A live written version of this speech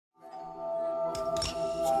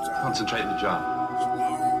Concentrate on the job.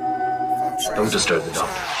 Don't disturb the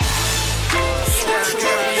doctor.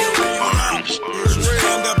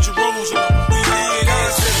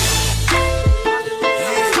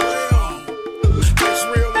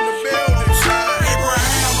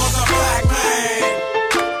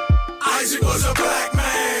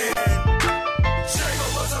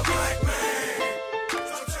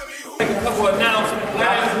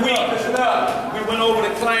 Last week, we went over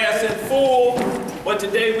the class in full, but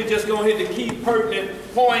today we're just going to hit the key pertinent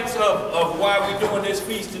points of why we're doing this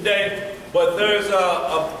feast today. But there's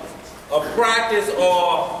a practice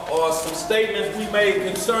or some statements we made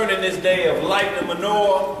concerning this day of lighting the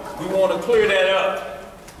menorah. We want to clear that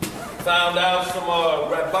up. Found out some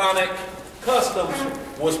rabbinic customs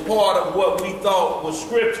was part of what we thought was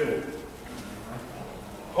scriptural.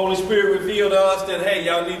 Holy Spirit revealed to us that, hey,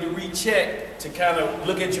 y'all need to recheck to kind of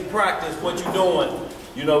look at your practice, what you're doing.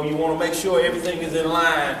 You know, you want to make sure everything is in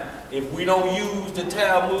line. If we don't use the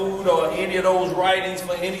Talmud or any of those writings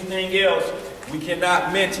for anything else, we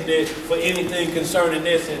cannot mention it for anything concerning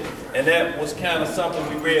this. And that was kind of something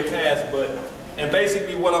we read past. And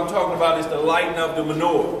basically what I'm talking about is the lighting of the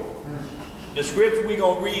menorah. The scripture we're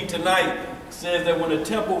going to read tonight says that when the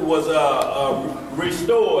temple was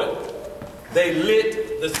restored, they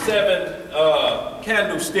lit the seven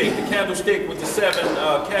candlestick, the candlestick with the seven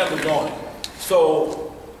candles on it.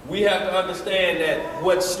 So we have to understand that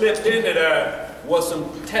what slipped into there was some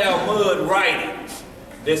Talmud writings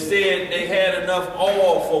that said they had enough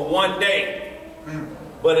oil for 1 day,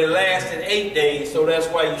 but it lasted 8 days, so that's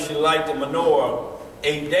why you should light the menorah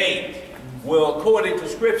 8 days. Well, according to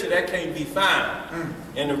scripture, that can't be found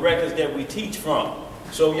in the records that we teach from.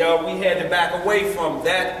 So y'all, we had to back away from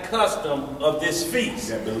that custom of this feast.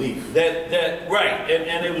 That belief. Right.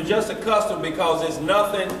 And it was just a custom because there's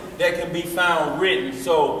nothing that can be found written.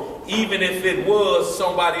 So even if it was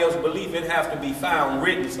somebody else's belief, it'd have to be found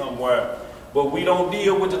written somewhere. But we don't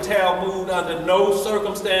deal with the Talmud under no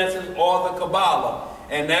circumstances or the Kabbalah.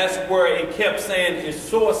 And that's where it kept saying its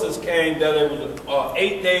sources came that it was an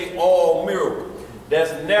 8-day all miracle.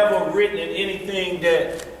 That's never written in anything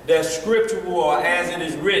that's scriptural or as it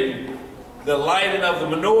is written. The lighting of the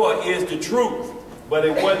menorah is the truth, but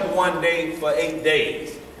it wasn't 1 day for 8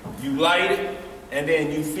 days. You light it and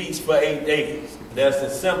then you feast for 8 days. That's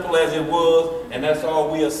as simple as it was, and that's all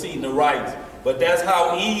we'll see in the writings. But that's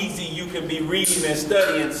how easy you can be reading and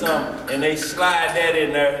studying something, and they slide that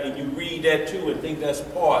in there, and you read that too and think that's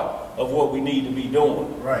part of what we need to be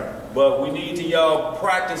doing. Right. But we need to, y'all,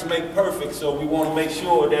 practice make perfect, so we want to make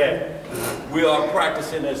sure that we are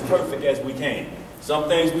practicing as perfect as we can. Some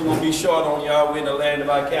things we will be short on, y'all. We're in the land of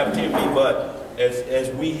our captivity, but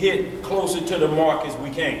as we hit closer to the mark as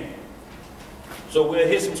we can. So we'll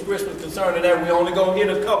hit some scriptures concerning that. We're only going to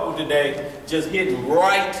hit a couple today, just hitting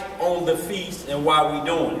right on the feast and why we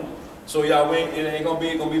doing it. So y'all, it ain't going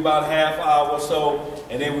to be about a half hour or so,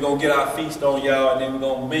 and then we're going to get our feast on y'all, and then we're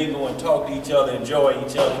going to mingle and talk to each other, enjoy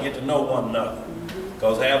each other, and get to know one another.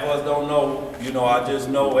 Because half of us don't know, you know, I just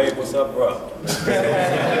know, hey, what's up, bro? Try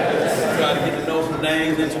to get to know some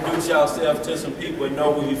names, introduce yourself to some people and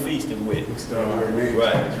know who you're feasting with.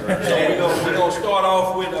 Right. So we're going to start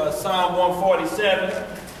off with Psalm 147.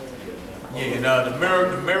 Yeah, and the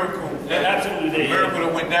miracle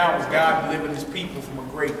that went down was God delivering his people from a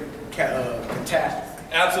great catastrophe.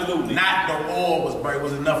 Absolutely. Not the oil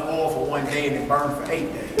was enough oil for 1 day and it burned for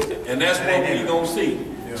 8 days. And that's what we're going to see.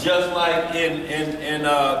 Yeah. Just like in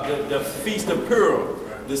the Feast of Purim,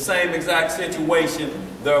 the same exact situation.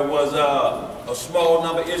 There was a small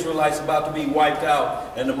number of Israelites about to be wiped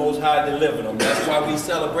out, and the Most High delivered them. That's why we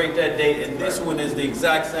celebrate that day, and this one is the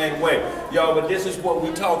exact same way. Y'all, but this is what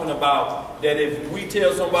we're talking about, that if we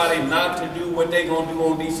tell somebody not to do what they're going to do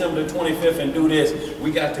on December the 25th and do this,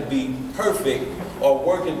 we got to be perfect or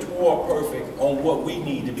working toward perfect on what we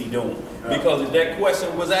need to be doing. Because if that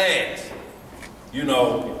question was asked, you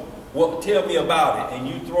know, tell me about it, and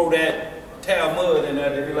you throw that Talmud in there,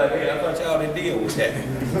 they'd be like, hey, I thought y'all didn't deal with that.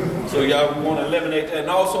 So y'all, we want to eliminate that. And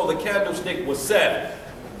also the candlestick was 7.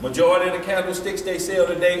 Majority of the candlesticks they sell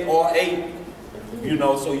today are 8. You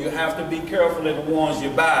know, so you have to be careful of the ones you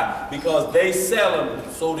buy, because they sell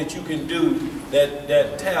them so that you can do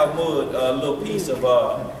that Talmud little piece of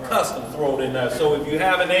custom thrown in there. So if you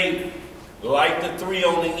have an 8, light the 3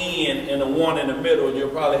 on the end and the 1 in the middle, and you'll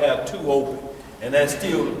probably have 2 open. And that's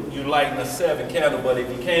still, you lighting a 7 candle. But if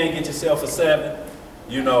you can't get yourself a 7,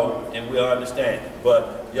 you know, and we'll understand it.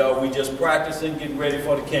 But y'all, we just practicing, getting ready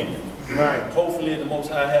for the kingdom. Right. Hopefully the Most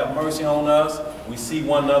High have mercy on us. We see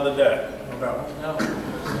one another there. No doubt.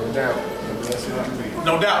 No doubt.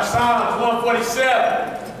 No doubt. Psalms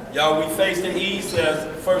 147. Y'all, we face the east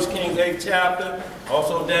as 1 Kings 8th chapter,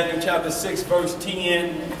 also Daniel chapter 6 verse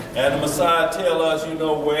 10, and the Messiah tell us, you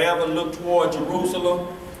know, wherever look toward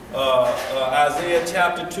Jerusalem. Isaiah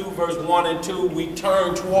chapter 2 verse 1 and 2, we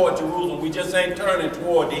turn toward Jerusalem. We just ain't turning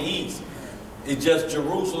toward the east. It's just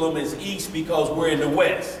Jerusalem is east because we're in the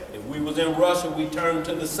west. If we was in Russia, we turn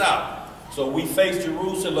to the south. So we face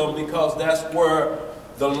Jerusalem because that's where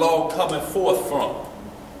the law coming forth from.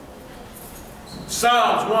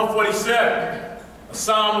 Psalms 147, a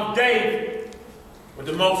psalm of David, with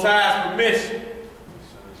the Most High's permission.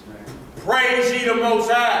 Praise ye the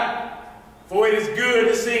Most High, for it is good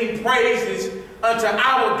to sing praises unto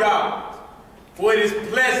our God, for it is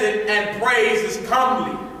pleasant and praise is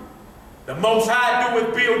comely. The Most High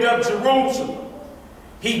doeth build up Jerusalem.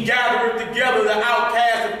 He gathereth together the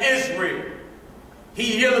outcasts of Israel.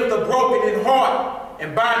 He healeth the broken in heart,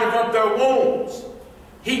 and bindeth up their wounds.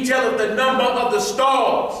 He telleth the number of the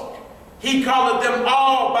stars. He calleth them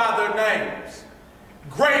all by their names.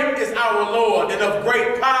 Great is our Lord, and of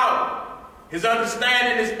great power. His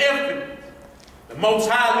understanding is infinite. The Most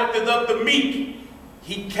High lifteth up the meek.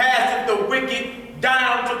 He casteth the wicked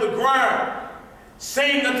down to the ground.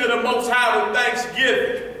 Sing unto the Most High with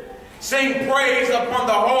thanksgiving. Sing praise upon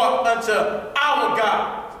the harp unto our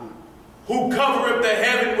God, who covereth the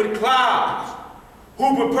heaven with clouds,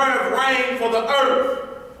 who prepareth rain for the earth,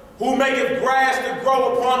 who maketh grass to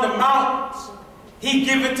grow upon the mountains. He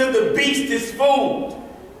giveth to the beast his food,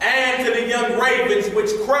 and to the young ravens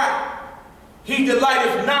which cry. He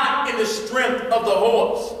delighteth not in the strength of the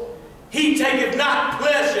horse. He taketh not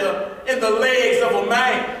pleasure in the legs of a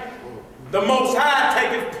man. The Most High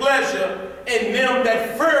taketh pleasure in them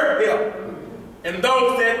that fear him, and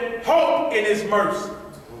those that hope in his mercy.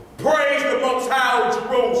 Praise the Most High, O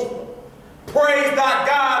Jerusalem. Praise thy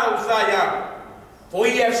God, O Zion. For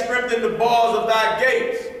he hath strengthened the bars of thy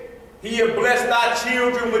gates. He hath blessed thy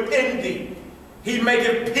children within thee. He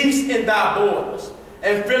maketh peace in thy borders,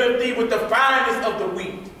 and filleth thee with the finest of the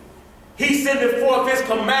wheat. He sendeth forth his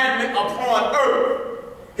commandment upon earth.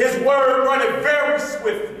 His word runneth very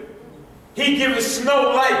swiftly. He giveth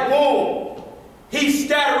snow like wool. He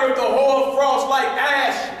scattereth the hoar frost like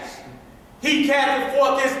ashes. He casteth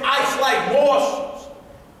forth his ice like morsels.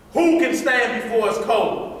 Who can stand before his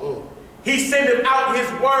cold? He sendeth out his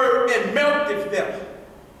word and melteth them.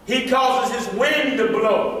 He causes his wind to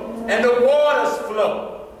blow, and the waters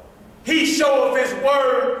flow. He showeth his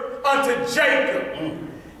word unto Jacob,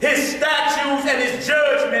 his statutes and his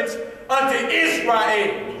judgments unto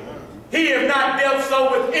Israel. He hath not dealt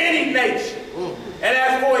so with any nation. And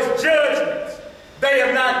as for his judgments, they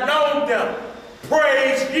have not known them.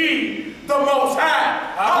 Praise ye the Most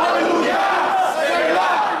High. Hallelujah.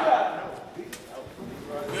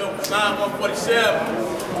 Psalm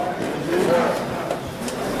 147.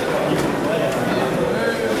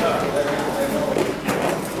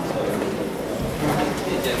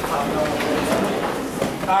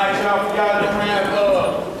 Alright, y'all, we got to have,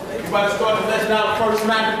 we about to start the lesson out of 1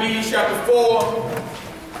 Maccabees chapter 4.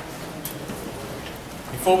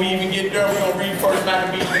 Before we even get there, we're going to read 1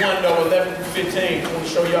 Maccabees 1, though, 11 through 15. I want to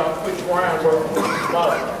show y'all a quick groundwork.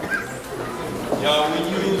 Y'all, we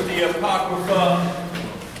use the Apocrypha.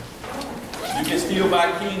 You can still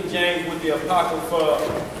buy King James with the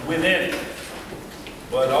Apocrypha within it.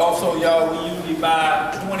 But also, y'all, we usually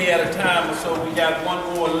buy 20 at a time, or so we got one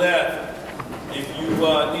more left. If you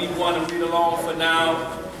need one to read along for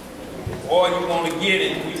now, or you want to get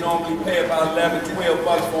it, we normally pay about 11, 12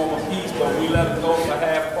 bucks for them a piece, but we let them go for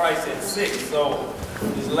half price at 6. So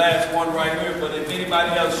this last one right here, but if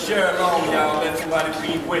anybody else share along, y'all, let somebody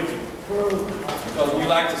read with you. Because we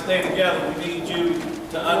like to stay together. We need you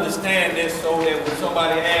to understand this so that when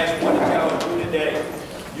somebody asks, what did y'all do today,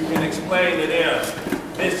 you can explain to them,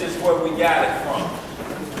 this is where we got it from.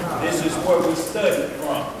 This is where we studied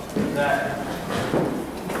from. Exactly.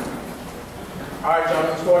 All right, y'all,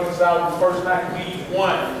 let's start this out with 1 Maccabees 1.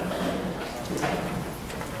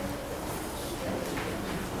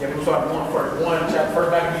 Yeah, we'll start with 1 first. 1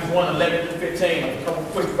 Maccabees 1, 11 to 15. A couple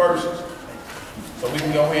quick verses. So we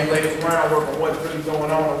can go ahead and lay this groundwork on what's really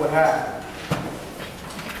going on and what happened.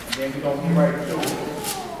 And then we're going to get right to it.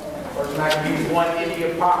 1 Maccabees 1 in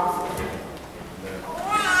the Apocrypha.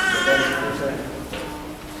 11%.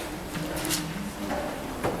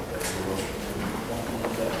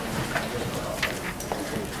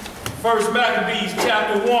 First Maccabees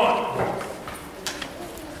chapter 1.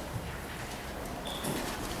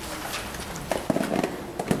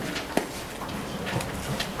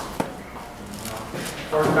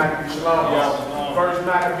 First Maccabees, shalom. Yeah. First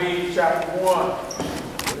Maccabees chapter 1.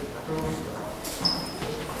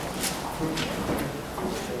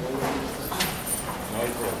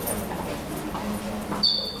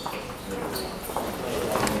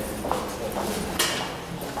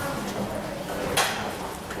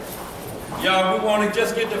 Y'all, we want to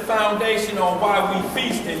just get the foundation on why we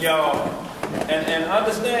feasting, y'all. And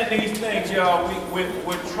understand these things, y'all.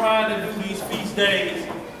 We're trying to do these feast days.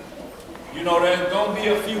 You know, there's going to be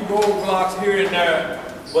a few roadblocks here and there.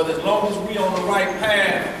 But as long as we on the right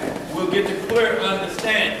path, we'll get the clear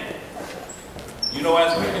understanding. You know,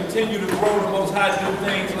 as we continue to grow, the Most High do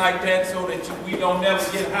things like that so that we don't never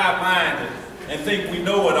get high-minded and think we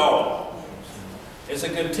know it all. It's a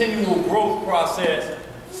continual growth process,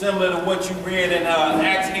 similar to what you read in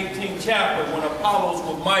Acts 18 chapter, when Apollos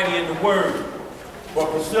was mighty in the word.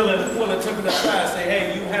 But Priscilla and Aquila took it aside and said,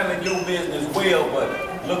 hey, you handling your business well, but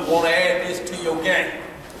look, want to add this to your game.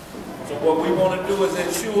 So what we want to do is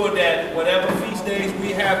ensure that whatever feast days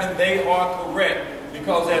we have, they are correct.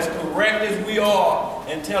 Because as correct as we are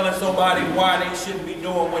in telling somebody why they shouldn't be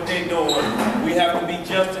doing what they're doing, we have to be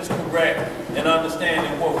just as correct in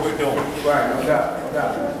understanding what we're doing. Right, no doubt, no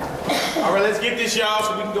doubt. All right, let's get this, y'all,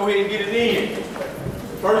 so we can go ahead and get it in.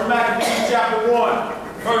 First Maccabees chapter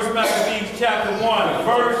 1. First Maccabees chapter 1,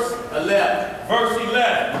 verse 11. Verse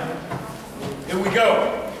 11. Here we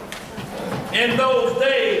go. In those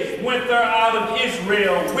days went there out of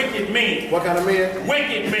Israel wicked men. What kind of men?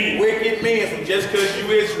 Wicked men. Wicked men. So just because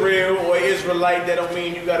you Israel or Israelite, that don't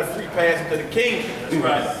mean you got a free pass into the kingdom. That's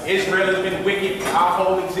right. Israel has been wicked our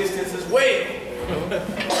whole existence as well.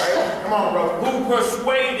 Right? Come on, brother. Who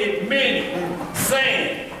persuaded many,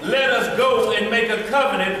 saying, let us go and make a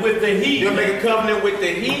covenant with the heathen. You'll make a covenant with the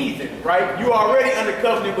heathen, right? You already under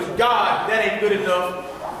covenant with God. That ain't good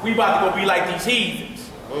enough. We about to go be like these heathens.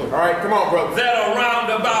 All right, come on, brother. That are round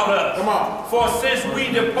about us. Come on. For since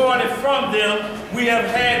we departed from them, we have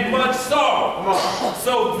had much sorrow. Come on.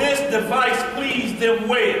 So this device pleased them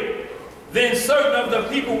well. Then certain of the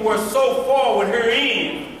people were so forward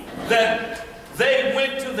herein that they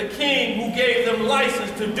went to the king, who gave them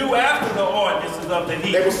license to do after the ordinances of the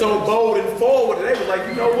heathen. They were so bold and forward, and they were like,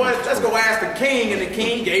 you know what? Let's go ask the king, and the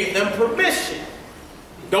king gave them permission.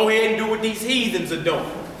 Go ahead and do what these heathens are doing.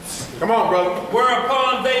 Come on, brother.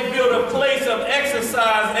 Whereupon they built a place of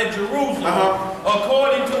exercise at Jerusalem,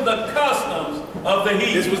 according to the customs of the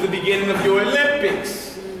heathen. This was the beginning of your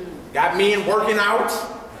Olympics. Got men working out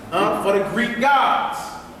for the Greek gods.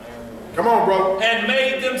 Come on, bro. And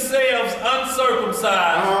made themselves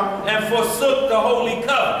uncircumcised and forsook the holy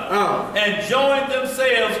covenant and joined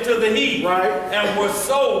themselves to the heathen and were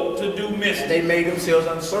sold to do mischief. They made themselves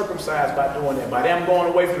uncircumcised by doing that. By them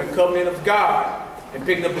going away from the covenant of God and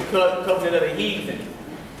picking up the covenant of the heathen,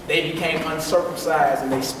 they became uncircumcised in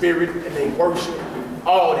their spirit and they worship,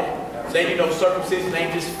 all that. Then you know circumcision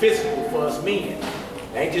ain't just physical for us men.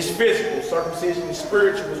 It ain't just physical. Circumcision is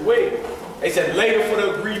spiritual as well. They said later for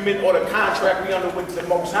the agreement or the contract we underwent to the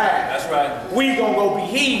Most High. That's right. We gonna go be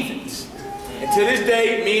heathens. And to this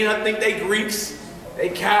day, men, I think they Greeks, they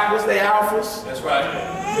Kappas, they Alphas. That's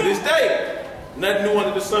right. To this day, nothing new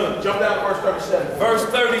under the sun. Jump down to verse 37. Verse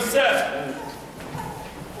 37.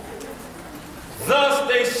 Thus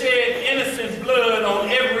they shed innocent blood on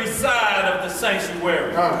every side of the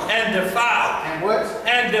sanctuary and defiled. And what?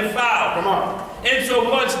 And defiled. Come on.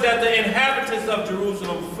 Insomuch that the inhabitants of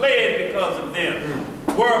Jerusalem fled because of them.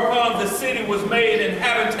 Whereupon the city was made an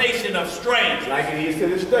habitation of strangers. Like it is to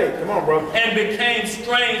this day. Come on, bro. And became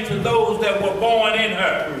strange to those that were born in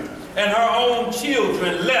her. And her own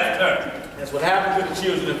children left her. That's what happened to the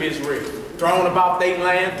children of Israel. Thrown about their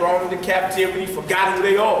land, thrown into captivity, forgot who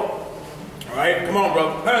they are. All right, come on,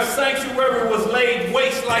 brother. Her sanctuary was laid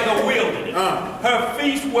waste like a wilderness. Her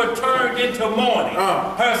feasts were turned into mourning.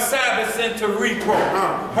 Her Sabbaths into reproach.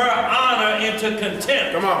 Her honor into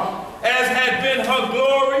contempt. Come on. As had been her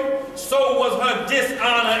glory, so was her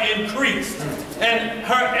dishonor increased. And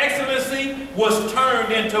her excellency was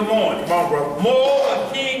turned into mourning. Come on, bro.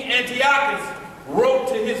 More, King Antiochus wrote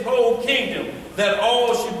to his whole kingdom that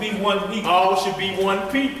all should be one people. All should be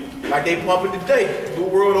one people. Like they pumping today. New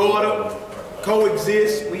world order.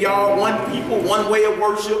 Coexist. We are one people, one way of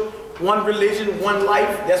worship, one religion, one life.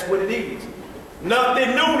 That's what it is. Nothing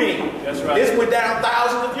new then. That's right. This went down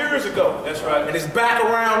thousands of years ago. That's right. And it's back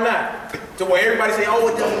around now. To where everybody say, oh,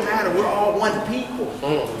 it doesn't matter. We're all one people.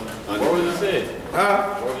 Where was it said?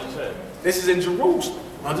 Where was it said? This is in Jerusalem,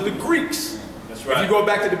 under the Greeks. That's right. If you go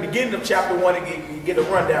back to the beginning of chapter 1, you get a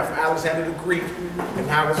rundown from Alexander the Greek and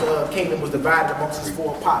how his kingdom was divided amongst his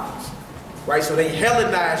 4 pockets. Right? So they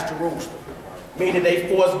Hellenized Jerusalem. Meaning they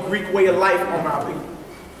forced Greek way of life on our people.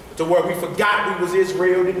 To where we forgot we was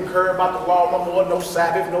Israel, didn't care about the law no more, no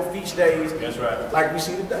Sabbath, no feast days. That's right. Like we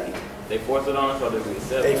see today. They forced it on us or did we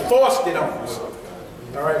accept They it? forced it on us.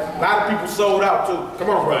 All right. A lot of people sold out too. Come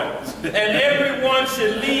on, bro. And everyone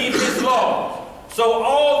should leave his law So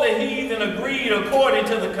all the heathen agreed according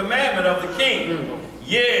to the commandment of the king.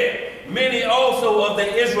 Yeah, many also of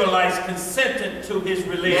the Israelites consented to his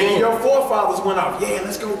release. And your forefathers went off. Yeah,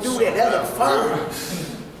 let's go do that. That looks fun.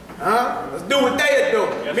 Huh? Let's do what they are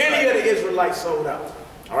doing. That's Many right. of the Israelites sold out.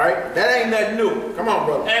 All right? That ain't nothing new. Come on,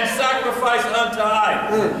 brother. And sacrifice unto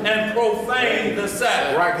idols, and profane the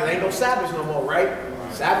Sabbath. Right, because ain't no Sabbath no more, right?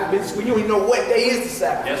 Sabbath, you don't even know what day is the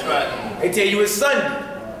Sabbath. That's right. They tell you it's Sunday.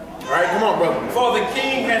 All right, come on, brother. For the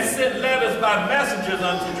king had sent letters by messengers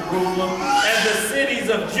unto Jerusalem and the cities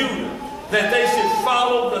of Judah, that they should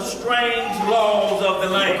follow the strange laws of the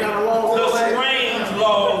land. What kind of laws of the land? strange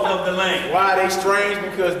laws of the land. Why are they strange?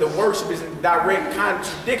 Because the worship is in direct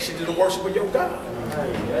contradiction to the worship of your God.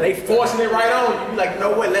 They forcing it right on you. You like, you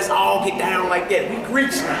know what? Let's all get down like that. We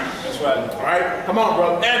Greeks now. That's right. All right, come on,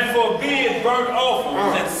 brother. And forbid burnt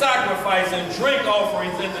offerings and sacrifice and drink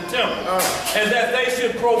offerings in the temple, and that they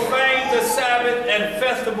should profane the Sabbath and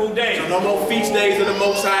festival days. So no more feast days of the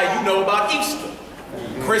Most High. You know about Easter,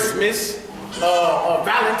 Christmas,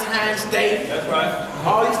 Valentine's Day. That's right.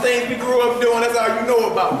 All these things we grew up doing, that's all you know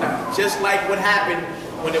about now. Just like what happened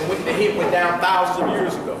when the hit went down thousands of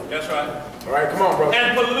years ago. That's right. All right, come on, brother.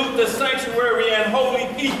 And pollute the sanctuary and holy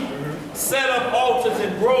people, set up altars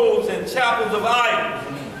and groves and chapels of idols,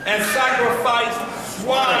 and sacrifice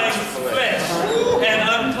swine's flesh and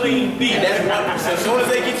unclean beasts. And that's one. So as soon as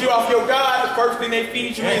they get you off your God, the first thing they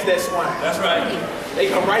feed you is that swine. That's right. They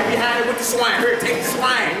come right behind it with the swine. Here, take the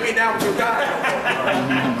swine. You ain't down with your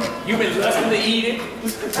God. You've been lusting to eat it.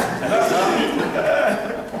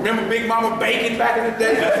 Remember Big Mama Bacon back in the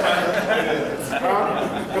day?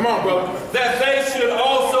 Come on, brother. That they should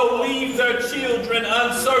also leave their children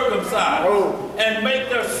uncircumcised, and make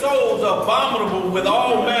their souls abominable with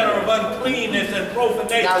all manner of uncleanness and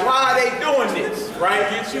profanation. Now, why are they doing this? Right?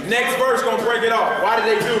 Next verse gonna break it off. Why did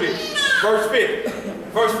they do this? Verse 50.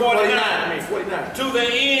 Verse 49. 49. To the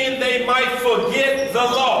end they might forget the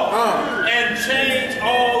law and change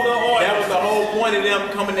all the order. That was the whole point of them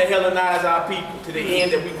coming to Hellenize our people, to the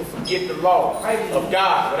end that we will forget the law of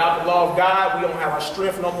God. Without the law of God, we don't have our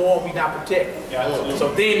strength no more, we not protected. So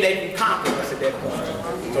then they can conquer us at that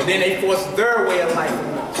point. So then they force their way of life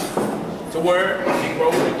on us, to where they grow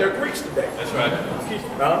with their Greeks today. That's right.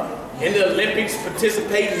 In the Olympics,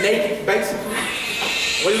 participating naked, basically.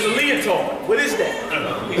 What is a leotard? What is that?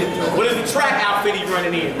 What is the track outfit he's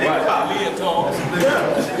running in? Think about it. Leotard.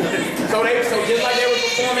 So just like they were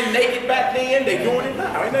performing naked back then, they doing it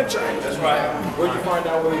now. Ain't that changed? That's right. Where'd you find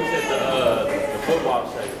out where he said the football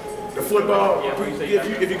say? The football, Yeah,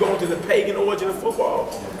 if you go into the pagan origin of football,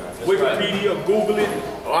 Wikipedia, Google it,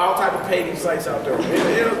 or all type of pagan sites out there.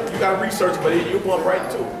 You got to research, but you'll bump right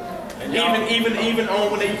to it. Even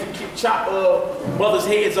on when they used to chop mothers'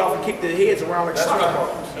 heads off and kick their heads around like soccer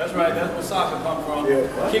balls. That's right. That's where soccer come from.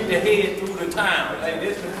 Yeah. Kick the head through the town. Hey,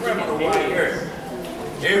 this is the criminal right here.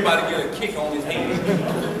 Everybody get a kick on his head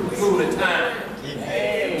through the town.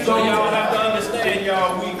 So y'all have to understand,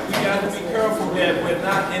 y'all, we got to be careful that we're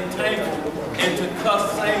not entangled into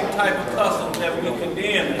same type of customs that we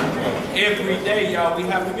condemn every day, y'all. We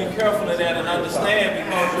have to be careful of that and understand,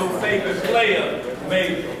 because your favorite player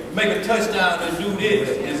may make a touchdown and do this.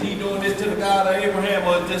 Is he doing this to the God of Abraham,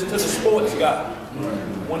 or this to the sports God?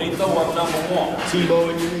 When he throw up #1. Tebow,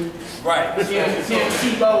 you mean? Right.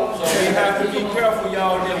 Tebow. So we have to be careful,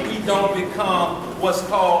 y'all, that we don't become what's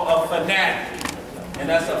called a fanatic. And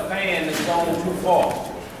that's a fan that's gone too far.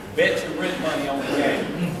 Bet your rent money on the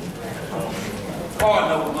game. Car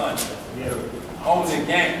note money. On the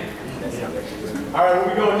game. All right, where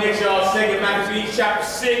we go next, y'all? 2 Maccabees chapter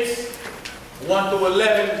 6, 1 through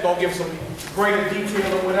 11. It's going to give some greater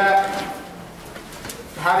detail on what happened.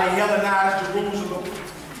 How they Hellenized Jerusalem.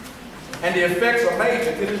 And the effects are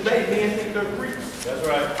major. To this day, men think they're Greeks. That's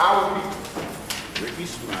right. Our people.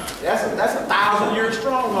 That's a 1,000-year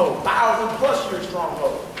stronghold. 1,000+ year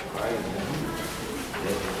stronghold.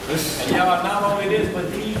 And y'all, not only this,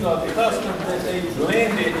 but these are customs that they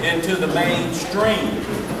blended into the mainstream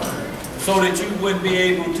so that you wouldn't be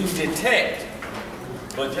able to detect.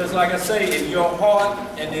 But just like I say, in your heart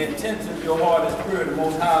and the intents of your heart and spirit, the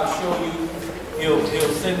Most High will show you. He'll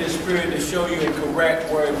send His Spirit to show you and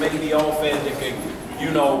correct where it may be off as it can,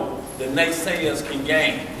 the naysayers can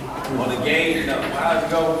gain. Or the gain, how's it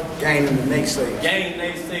go? Gaining the naysayers. Gain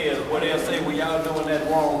naysayers, where they'll say, well, y'all doing that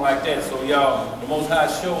wrong like that. So y'all, the Most High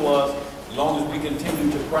show us, as long as we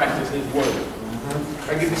continue to practice His word.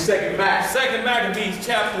 I give you 2 Maccabees. 2 Maccabees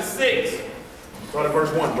chapter 6. Start at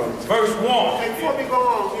verse 1, brother. Verse 1. Hey, before we go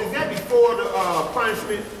on, is that before the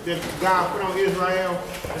punishment that God put on Israel?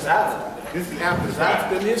 It's after. This is after It's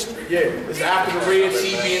after the history. Yeah. It's after the Red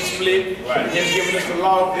Sea being split. Right. Him giving us the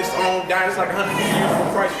law. It's on down. It's like 100 years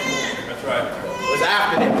before Christ was born. That's right. It's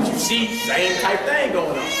after that. But you see, same type thing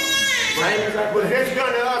going on. Same exact Was this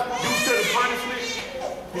done to us due to the punishment?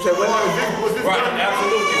 You said what? Was this Right, done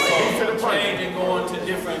absolutely. due to the So change punishment? and going to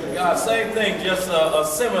different God. Same thing, just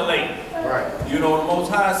assimilate. Right. You know, the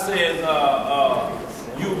Most High says,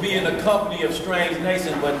 you be in the company of strange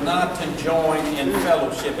nations, but not to join in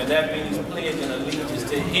fellowship. And that means pledging allegiance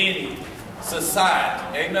to any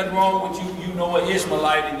society. Ain't nothing wrong with you. You know an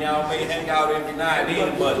Ishmaelite and y'all may hang out every night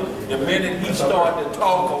either, but the minute he start to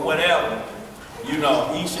talk or whatever, you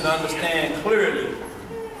know, he should understand clearly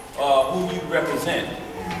who you represent.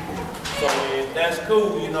 So if that's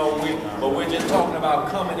cool, you know, but we're just talking about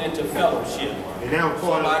coming into fellowship. And now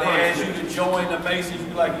part of the Somebody asks you punishment. to join the Masons,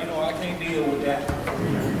 you're like, you know, I can't deal with that.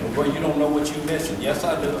 Well, you don't know what you're missing. Yes,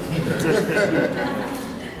 I do.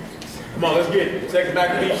 Come on, let's get it. Second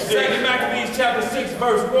Maccabees 6. Second Maccabees chapter 6,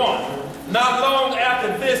 verse 1. Not long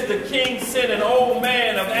after this, the king sent an old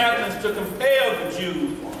man of Athens to compel the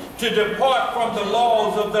Jews to depart from the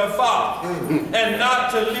laws of their fathers and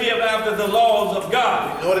not to live after the laws of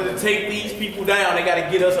God. In order to take these people down, they got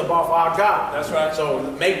to get us up off our God. That's right. So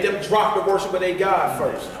make them drop the worship of their God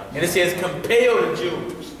first. And it says compel the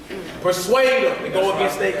Jews. Persuade them to go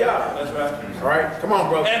against their God. That's right. All right? Come on,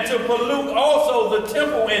 brother. And to pollute also the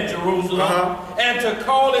temple in Jerusalem, and to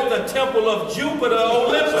call it the temple of Jupiter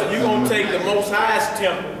Olympus. So you're going to take the Most High's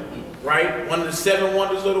temple, right? One of the 7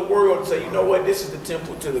 wonders of the world, and say, you know what? This is the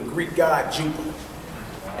temple to the Greek god Jupiter.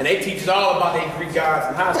 And they teach us all about their Greek gods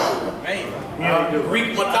in high school. Man.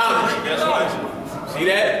 Greek mythology. That's right. See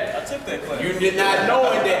that? I took that class. You did not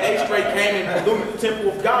knowing that they straight came and polluted the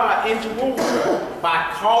temple of God in Jerusalem by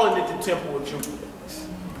calling it the temple of Jupiter.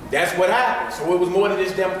 That's what happened. So it was more than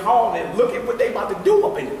just them calling it. Look at what they about to do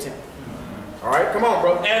up in the temple. All right, come on,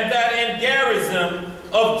 bro. And that in garrison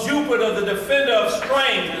of Jupiter, the defender of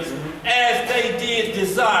strangers, as they did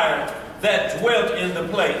desire that dwelt in the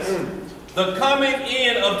place. The coming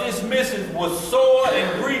in of this mission was sore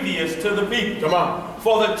and grievous to the people. Come on.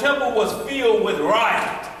 For the temple was filled with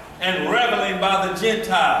riot and reveling by the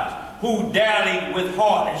Gentiles, who dallied with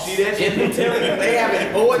harlots. See that? In the temple, they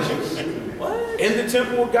having orgies. What? In the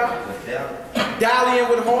temple of God. Dallying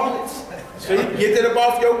with harlots. So you get that up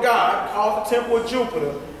off your God, called the temple of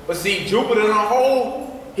Jupiter. But see, Jupiter in a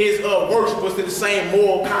whole, his worship was to the same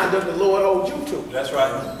moral conduct the Lord holds you to. That's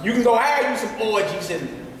right. You can go have you some orgies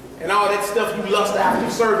and all that stuff you lust after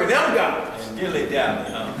serving them gods.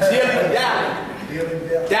 Dilly-dally, huh?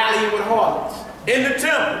 Dilly-dally. Dallying with harlots. In the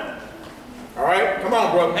temple. All right? Come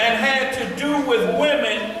on, bro. And had to do with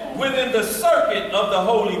women within the circuit of the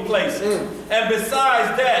holy places. And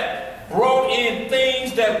besides that, brought in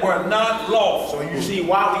things that were not lawful. So you see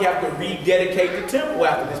why we have to rededicate the temple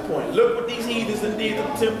after this point. Look what these heathens did to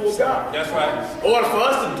the temple of God. That's right. In order for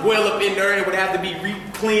us to dwell up in there, it would have to be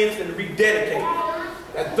cleansed and rededicated.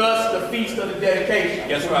 And thus the feast of the dedication.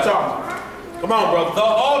 That's what we're talking about. Come on, brother. The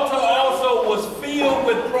altar also was filled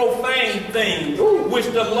with profane things, which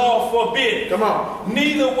the law forbid. Come on.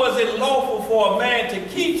 Neither was it lawful for a man to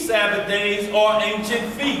keep Sabbath days or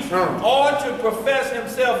ancient feasts, or to profess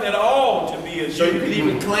himself at all to be a Jew. So you can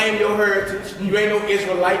even claim your heritage. You ain't no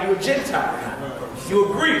Israelite, you a Gentile. You a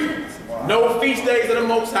Greek. No feast days of the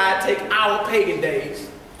Most High. Take our pagan days.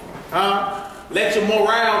 Let your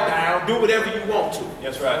morale down. Do whatever you want to.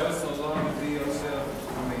 That's right. What's so long to be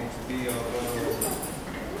yourself? I mean, to be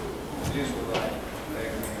Israelite.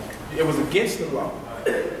 It was against the law.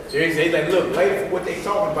 So he's like, look, later for what they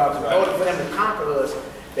talking about, in order for them to conquer us,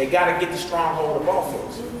 they got to get the stronghold of off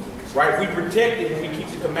us. Right? We protect it and we keep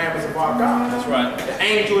the commandments of our God. That's right. The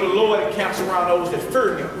angel of the Lord encamps around those that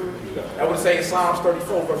fear him. That would say in Psalms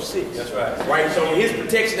 34, verse 6. That's right. Right? So his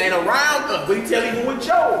protection ain't around us, but he tell even with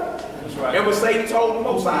Job. That's right. Remember Satan told the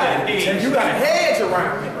Most High, Indeed. you got a hedge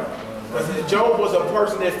around him. Because Job was a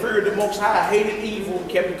person that feared the Most High, hated evil, and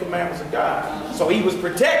kept the commandments of God. So he was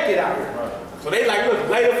protected out here. So they like, look,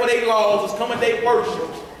 later for their laws, is coming their worship,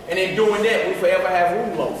 and in doing that, we forever have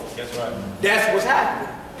rule over. That's right. That's what's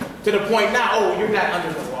happening. To the point now, oh, you're not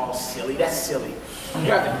under the law, silly. That's silly.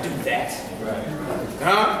 You have to do that. Right.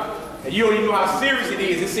 Huh? And you don't even know how serious it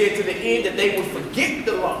is. It said to the end that they would forget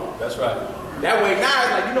the law. That's right. That way now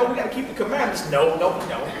it's like, you know, we got to keep the commandments. No, no, we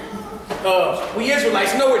don't. We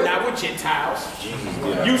Israelites, no, we're not. We're Gentiles.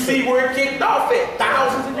 You see where it kicked off at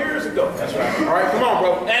thousands of years ago. That's right. All right, come on,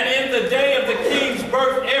 bro. And in the day of the king's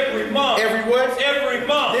birth every month. Every what? Every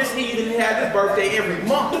month. This heathen had had his birthday every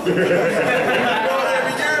month. Every year.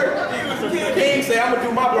 He was a kid. He ain't say, I'm going to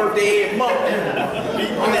do my birthday every month.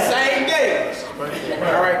 On the same day.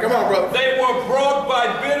 All right, come on, brother. They were brought by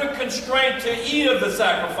bitter constraint to eat of the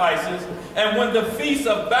sacrifices, and when the feast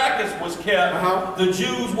of Bacchus was kept, the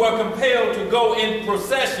Jews were compelled to go in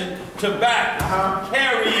procession to Bacchus,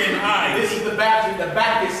 carrying idols. This is the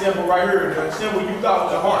Bacchus symbol right here. The symbol you thought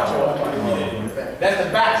was a heart. That's the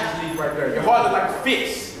Bacchus leaf right there. Your heart is like a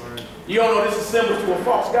fist. You don't know this is a symbol to a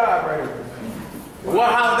false god right here.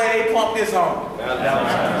 What holiday they pump this on?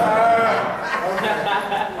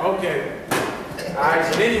 Okay. All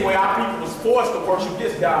right, so anyway, our people was forced to worship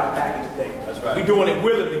this God back in the day. That's right. We're doing it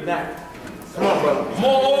willingly now. Come on, brother.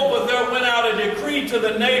 Moreover, there went out a decree to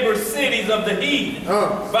the neighbor cities of the heathen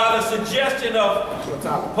by the suggestion of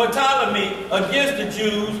Ptolemy against the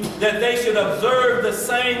Jews that they should observe the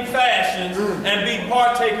same fashions and be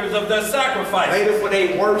partakers of their sacrifices. Later for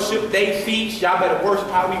they worship, they feast. Y'all better worship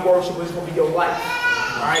how we worship. It's going to be your life.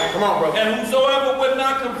 All right, come on, brother. And whosoever would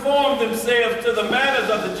not conform themselves to the manners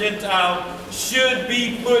of the Gentiles should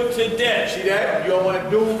be put to death. See that? You don't want to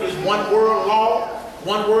do is one world law,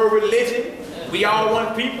 one world religion. We all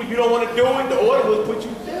one people. You don't want to do it. The order will put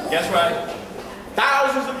you to death. That's right.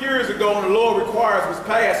 Thousands of years ago, when the law requires was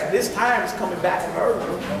passed, and this time is coming back from earth.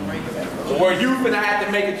 So where you're going to have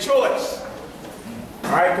to make a choice.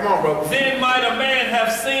 All right, come on, brother. Then might a man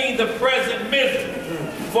have seen the present misery.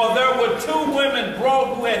 For there were 2 women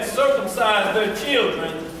brought who had circumcised their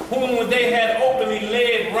children, whom they had openly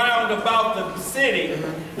led round about the city,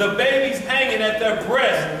 the babies hanging at their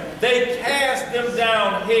breasts. They cast them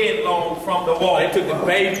down headlong from the wall. They took the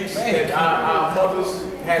babies that our mothers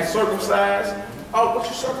had circumcised. Oh, what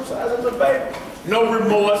you circumcised as a baby? No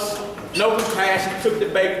remorse, no compassion. Took the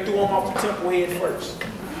baby, threw them off the temple head first.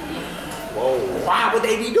 Whoa. Why would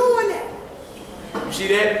they be doing that? You see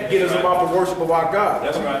that? Get us about the worship of our God.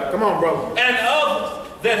 That's right. Come on, brother. And others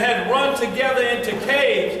that had run together into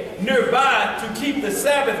caves nearby to keep the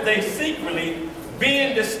Sabbath day secretly,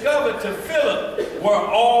 being discovered to Philip, were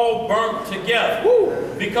all burnt together.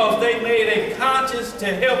 Woo. Because they made a conscience to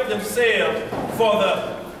help themselves for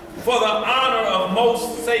the honor of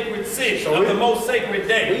most sacred city, so of the most sacred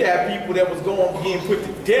day. We have people that was being put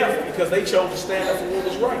to death because they chose to stand up for what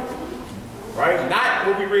was right. Right? Not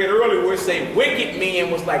what we read earlier where it say wicked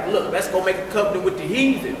men was like, look, let's go make a covenant with the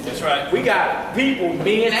heathen. That's right. We got people,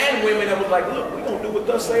 men and women, that was like, look, we're going to do what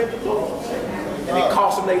thus saith the Lord. And it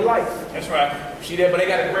cost them their life. That's right. See that? But they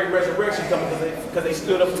got a great resurrection coming because they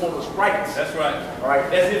stood up for what was right. That's right. All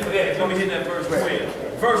right. That's it for that. It's going to be hitting that verse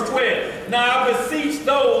 12. Verse 12. Now I beseech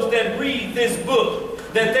those that read this book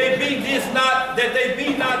that they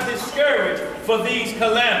be not discouraged for these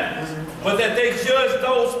calamities, but that they judge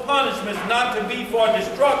those punishments not to be for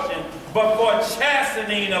destruction, but for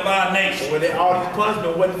chastening of our nation. Well, all these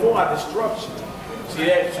punishments wasn't for our destruction. See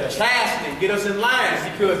that? Chastening, get us in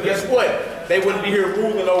line, because guess what? They wouldn't be here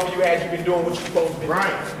ruling over you had you been doing what you're supposed to be.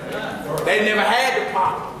 Right. They never had the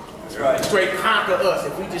power. That's right. Straight conquer us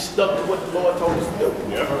if we just stuck to what the Lord told us to do.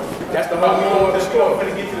 Yep. That's the whole Lord of the story. We're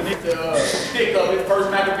going to get to the stick of it. First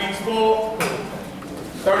Maccabees 4,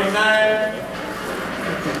 39.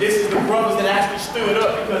 This is the brothers that actually stood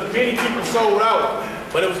up, because many people sold out,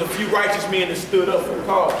 but it was a few righteous men that stood up for the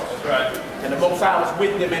cause. That's right. And the Most High was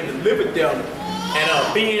with them and delivered them.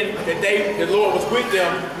 And being that the Lord was with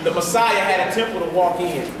them, the Messiah had a temple to walk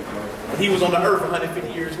in. And he was on the earth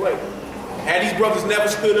 150 years later. Had these brothers never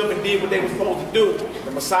stood up and did what they were supposed to do,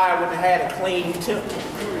 the Messiah wouldn't have had a clean temple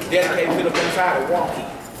dedicated to the Messiah to walk in.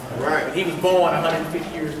 Right. And he was born 150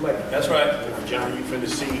 years later. That's right. John, you finna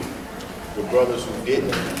see the brothers who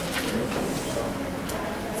didn't.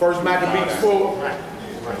 First Maccabees 4.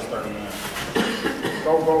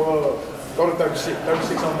 Go to 36.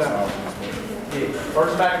 36 on down. Yeah.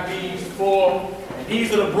 First Maccabees 4. And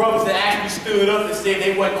these are the brothers that actually stood up and said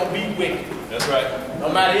they wasn't going to be wicked. That's right. No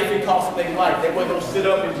matter if it cost them their life, they wasn't going to sit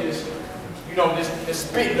up and just, just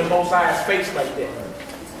spit in the Most High's face like that.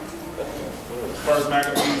 First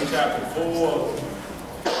Maccabees chapter 4,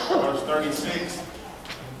 verse 36.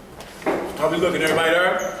 Are we looking, everybody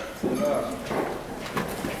there?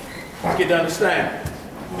 Let's get to understand.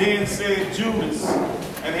 Then said Judas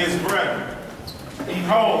and his brethren,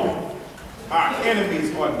 behold, our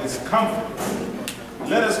enemies are discomfited.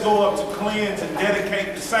 Let us go up to cleanse and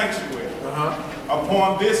dedicate the sanctuary.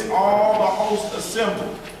 Upon this all the host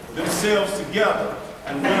assembled themselves together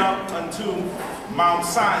and went up unto Mount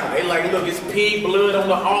Sinai. They like, look, it's pig blood on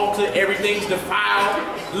the altar, everything's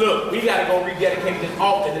defiled. Look, we got to go rededicate this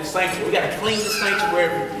altar, this sanctuary. We got to clean the sanctuary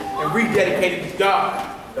and rededicate it to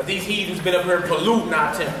God. But these heathens been up here polluting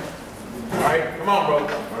our temple. All right, come on, bro.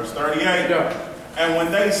 Verse 38. Yeah. And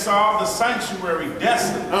when they saw the sanctuary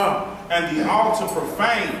desolate, and the altar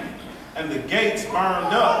profaned, and the gates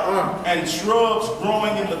burned up, and shrubs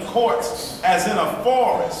growing in the courts as in a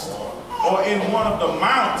forest, or in one of the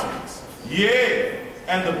mountains, yea,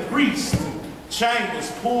 and the priest's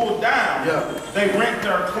chambers pulled down, they rent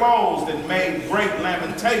their clothes and made great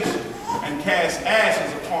lamentation, and cast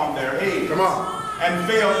ashes upon their heads,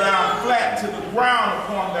 and fell down flat to the ground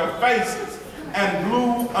upon their faces, and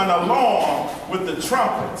blew an alarm with the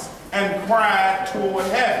trumpets, and cried toward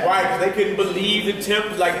heaven. Right, because they couldn't believe the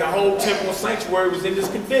temple, like the whole temple sanctuary was in this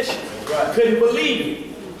condition. Right. Couldn't believe it.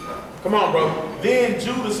 Come on, bro. Then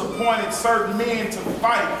Judas appointed certain men to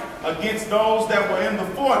fight against those that were in the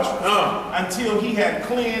fortress until he had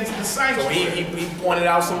cleansed the sanctuary. So he pointed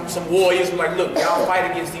out some warriors who were like, look, y'all fight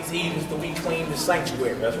against these heathens till we clean the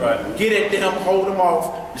sanctuary. That's right. Get at them, hold them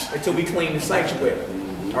off until we clean the sanctuary.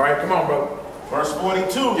 All right, come on, bro. Verse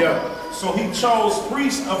 42. Yeah. So he chose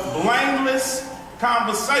priests of blameless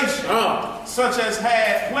conversation, such as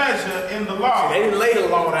had pleasure in the law. They didn't lay the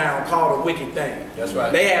law down called a wicked thing. That's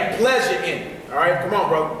right. They had pleasure in it. All right, come on,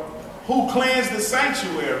 bro. Who cleansed the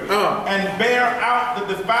sanctuary and bear out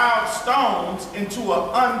the defiled stones into an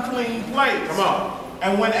unclean place. Come on.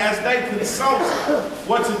 And when as they consulted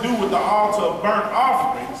what to do with the altar of burnt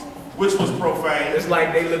offerings, which was profane. It's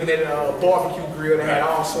like they looking at a barbecue grill that had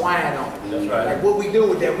all swine on it. That's right. Like what we do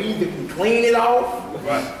with that, we either can clean it off,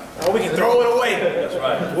 or we can throw it away. That's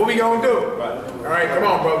right. What we gonna do? Right. All right, come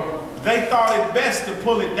on, bro. They thought it best to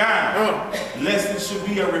pull it down, lest it should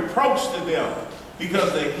be a reproach to them,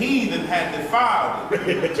 because the heathen had defiled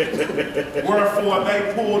it. Wherefore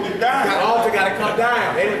they pulled it down. The altar got to come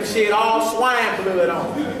down. They didn't shed all swine blood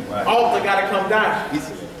on it. Right. Altar got to come down.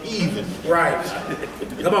 Heathen. Right.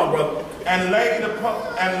 Come on, brother. And laid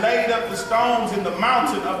up the stones in the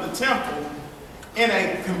mountain of the temple in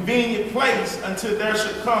a convenient place until there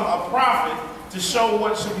should come a prophet to show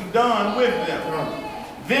what should be done with them.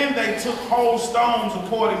 Then they took whole stones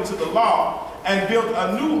according to the law and built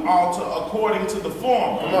a new altar according to the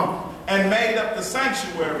former, and made up the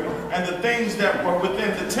sanctuary and the things that were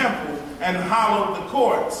within the temple, and hollowed the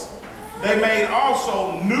courts. They made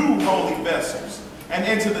also new holy vessels, and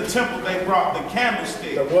into the temple they brought the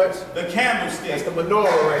candlestick. The what? The candlestick. That's the menorah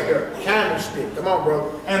right there. Candlestick. Come on,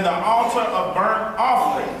 bro. And the altar of burnt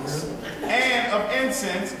offerings, and of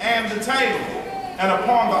incense, and the table. And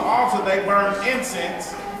upon the altar they burned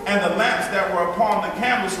incense, and the lamps that were upon the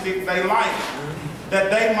candlestick they lighted, that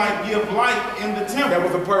they might give light in the temple. That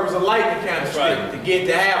was the purpose of lighting the candlestick,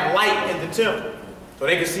 to have light in the temple, so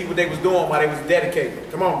they could see what they was doing while they was dedicated.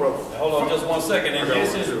 Come on, bro. Hold on just 1 second. And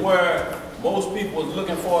this is where most people was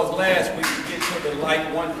looking for us last week to get to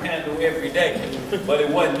light one candle every day. But it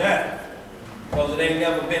wasn't that. Because it ain't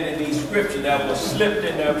never been in these scriptures that was slipped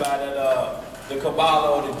in there by the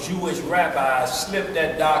Kabbalah or the Jewish rabbis, slipped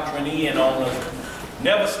that doctrine in on us.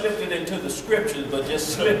 Never slipped it into the scriptures, but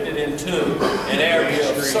just slipped it into an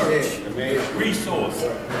area of search, resource.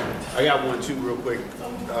 I got one too real quick.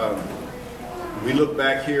 We look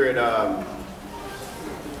back here at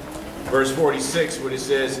verse 46 where it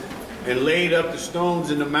says, and laid up the stones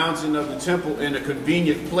in the mountain of the temple in a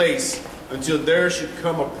convenient place until there should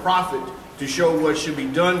come a prophet to show what should be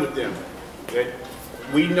done with them. That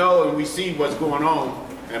we know and we see what's going on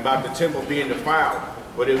about the temple being defiled.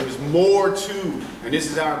 But it was more to, and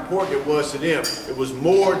this is how important it was to them, it was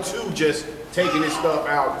more to just taking this stuff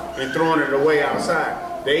out and throwing it away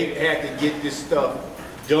outside. They had to get this stuff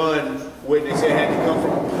done when they said it had to come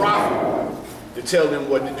from a prophet to tell them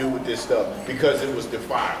what to do with this stuff, because it was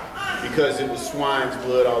defiled, because it was swine's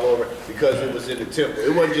blood all over, because it was in the temple.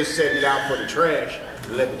 It wasn't just setting it out for the trash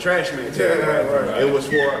and let the trash man take it. Right. It was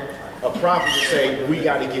for a prophet to say, we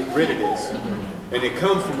got to get rid of this. And it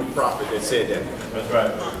comes from a prophet that said that. That's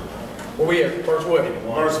right. Where we at? Verse what?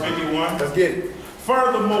 Verse 51. Let's get it.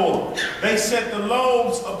 Furthermore, they set the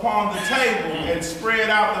loaves upon the table and spread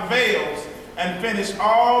out the veils and finished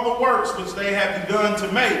all the works which they had begun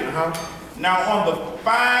to make. Now on the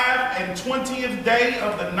 25th day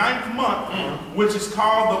of the 9th month, which is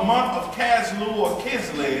called the month of Caslu or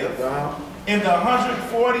Kislev, in the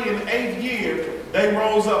 148th year, they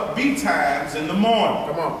rose up betimes in the morning.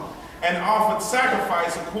 Come on. And offered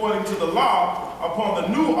sacrifice according to the law upon the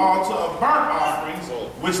new altar of burnt offerings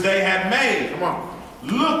which they had made. Come on.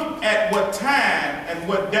 Look at what time and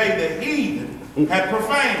what day the heathen had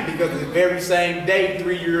profaned. Because the very same day,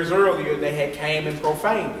 3 years earlier, they had came and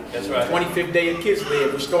profaned it. That's right. 25th day of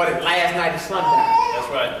Kislev, which started last night at sundown. That's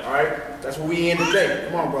right. All right? That's where we in today.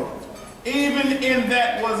 Come on, brother. Even in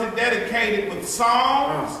that was it dedicated with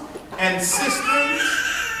psalms and cisterns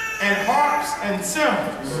and harps and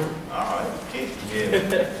cymbals.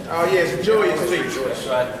 Oh, yes, enjoy your sleep. That's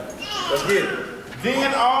right. Let's get it.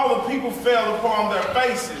 Then all the people fell upon their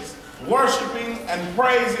faces, worshiping and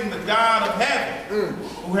praising the God of heaven,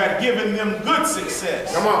 who had given them good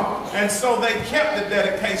success. Come on. And so they kept the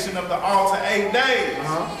dedication of the altar 8 days,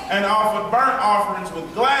 and offered burnt offerings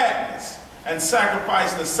with gladness, and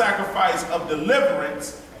sacrificed the sacrifice of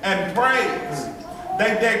deliverance and praise.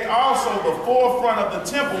 They decked also the forefront of the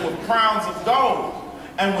temple with crowns of gold,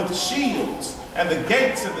 and with shields, and the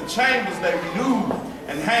gates and the chambers they renewed,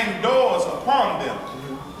 and hanged doors upon them.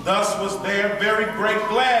 Thus was there very great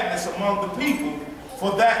gladness among the people,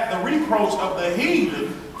 for that the reproach of the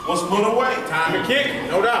heathen was put away. Time to kick it,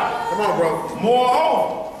 no doubt. Come on, bro.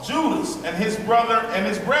 Moreover, Judas and his brother and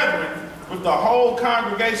his brethren, with the whole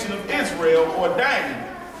congregation of Israel, ordained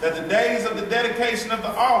that the days of the dedication of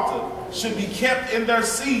the altar should be kept in their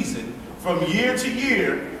season from year to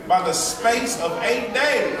year by the space of 8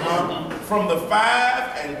 days, from the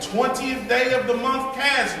 5 and 20th day of the month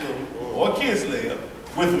Caslu, or Kislev,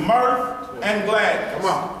 with mirth and gladness. Come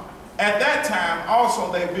on. At that time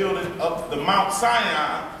also they builded up the Mount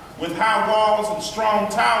Sinai with high walls and strong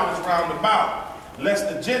towers round about,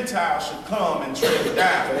 lest the Gentiles should come and tread it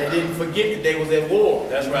down. They didn't forget that they was at war.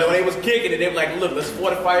 That's right. You know, they was kicking it. They were like, look, let's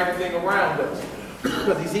fortify everything around us.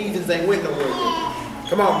 Because these heathens ain't with no way.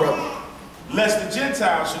 Come on, brother. Lest the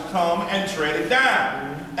Gentiles should come and tread it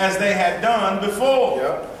down, as they had done before.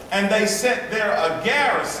 Yep. And they set there a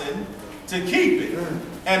garrison to keep it,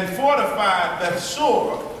 and fortified the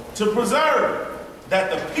shore to preserve it,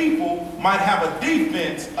 that the people might have a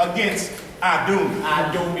defense against Idumea.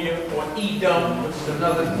 Idumea or Edom, which is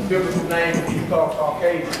another biblical name that you call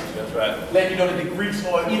Caucasians. That's right. Let you know that the Greeks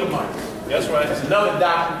are Edomites. That's right. That's another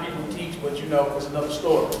doctrine people teach, but you know, it's another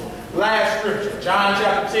story. Last scripture, John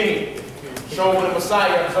chapter 10. Showing when the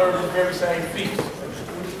Messiah observed the very same feast.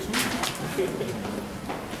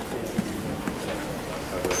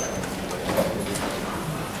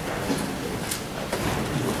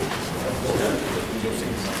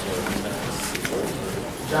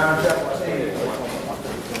 John chapter 10,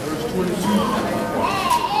 verse 22.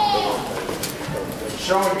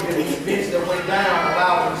 Showing you that the events that went down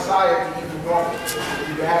allowed the Messiah to even walk.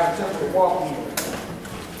 You could have a temple walk even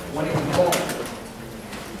when he was born.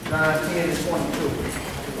 John 10 and 22.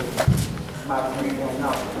 Might read one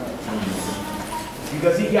now.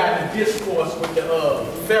 Because he got in discourse with the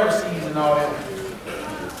Pharisees and all that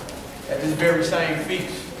at this very same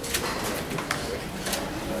feast.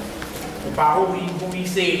 About who he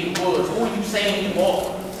said he was. Who are you saying he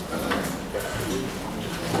was?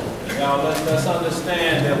 Now let's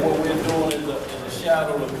understand that what we're doing in the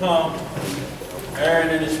shadow to come. Aaron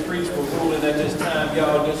and his priests were ruling at this time,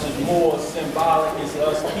 y'all. This is more symbolic. It's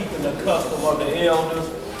us keeping the custom of the elders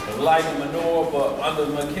of lighting menorah, but under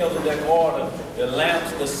the Melchizedek order, the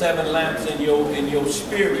lamps, the 7 lamps in your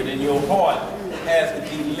spirit, in your heart, has to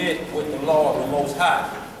be lit with the law of the Most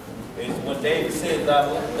High. It's when David said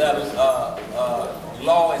that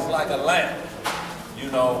law is like a lamp, you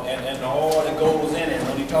know, and the oil that goes in it.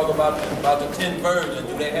 When you talk about the 10 virgins,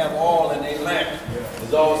 do they have oil in their lamp?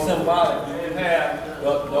 It's all symbolic. You didn't have the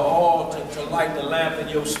oil to light the lamp in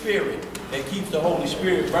your spirit that keeps the Holy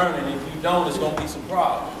Spirit burning. If you don't, it's going to be some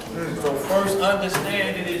problem. So first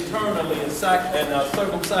understand it eternally and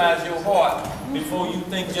circumcise your heart before you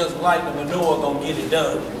think just lighting the menorah going to get it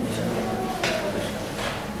done.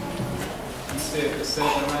 Said the 7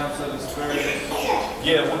 lamps of the Spirit.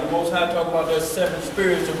 Yeah, when the Most High talk about there's 7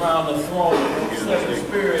 spirits around the throne, 7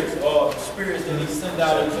 spirits are spirits that he sent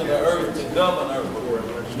out into the earth to govern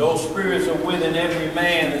earth. Those spirits are within every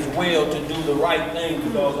man as well to do the right thing,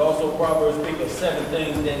 because also Proverbs speak of 7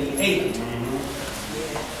 things that he hates.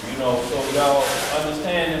 You know, so y'all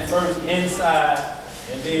understand it first inside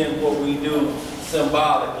and then what we do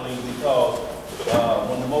symbolically, because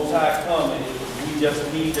when the Most High comes, we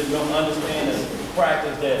just need to understand and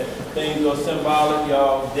practice that things are symbolic,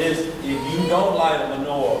 y'all. If you don't light a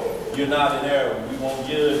menorah, you're not in error. We won't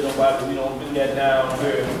judge nobody. We don't do that down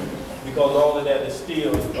here, because all of that is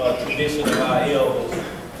still a tradition of our elders.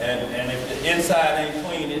 And if the inside ain't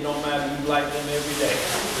clean, it don't matter. You light them every day.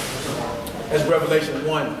 That's Revelation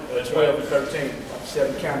 1, 12 and 13.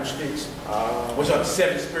 7 candlesticks, which are the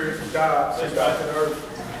 7 spirits of God sent out to the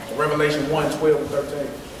earth. Revelation 1, 12 and 13.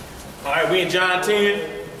 All right, we in John 10.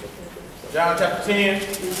 John chapter 10.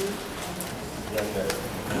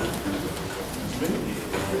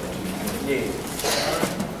 Yeah.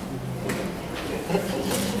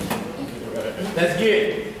 Let's get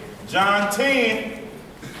it. John 10,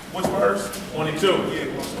 which verse? 22.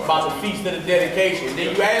 About the feast of the dedication.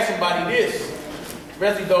 Then you ask somebody this.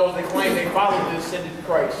 especially those that claim they follow the ascended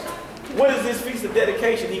Christ. What is this feast of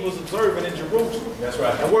dedication he was observing in Jerusalem? That's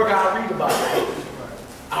right. And where can I read about that?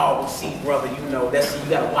 Oh, see, brother, you know, you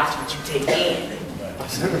gotta watch what you take in.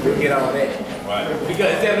 Forget all that. Right.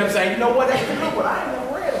 Because instead of them saying, you know what, that's good, but I ain't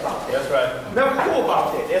never read about that. That's right. Never knew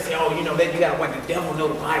about that. They say, oh, you know, that you gotta watch the devil know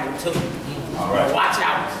the Bible too. All right. Watch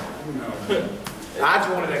out. I just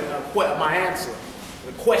wanted to my answer,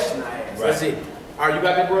 the question I asked. Right. That's it. All right, you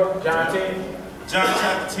got that, bro? John 10? John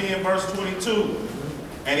chapter 10, verse 22.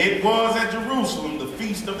 And it was at Jerusalem, the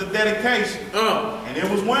feast of the dedication. And it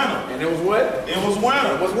was winter. And it was what? It was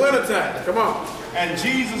winter. It was winter time. Come on. And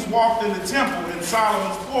Jesus walked in the temple in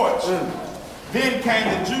Solomon's porch. Then came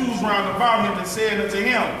the Jews round about him and said unto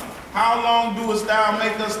him, How long doest thou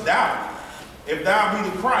make us doubt? If thou be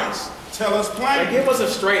the Christ, tell us plainly. Like, give us a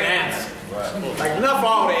straight answer. Right. Like, enough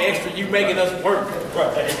all the extra, you making us work.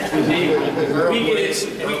 Right.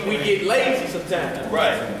 we get lazy sometimes.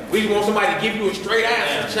 Right. We want somebody to give you a straight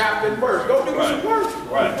answer, chapter and verse. Go do some work.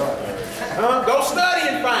 Right. Go study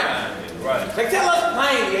and find it. Right. Like, tell us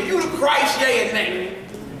plainly, are you the Christ, yea and nay?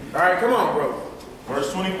 All right, come on, bro.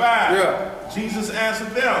 Verse 25. Yeah. Jesus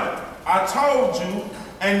answered them, I told you,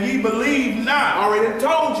 and ye believe not. I already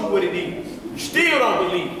told you what it is. You still don't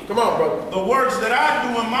believe. Come on, brother. The works that I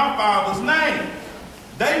do in my Father's name,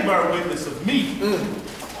 they bear witness of me.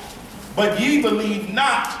 But ye believe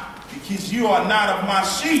not, because you are not of my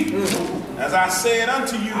sheep. As I said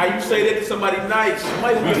unto you. How you say that to somebody nice?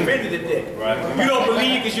 Somebody will be offended at that. Right. You don't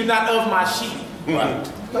believe because you're not of my sheep.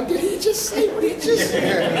 Right. Like, did he just say what he just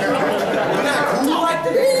said? You're not cool like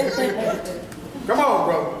that. Come on,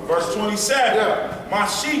 bro. Verse 27. Yeah. My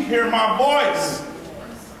sheep hear my voice,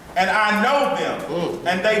 and I know them,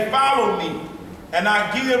 and they follow me. And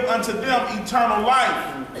I give unto them eternal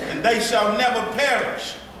life, and they shall never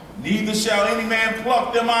perish, neither shall any man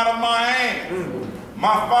pluck them out of my hand.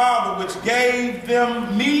 My Father which gave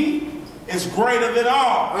them me is greater than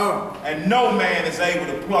all, and no man is able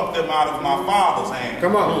to pluck them out of my Father's hand.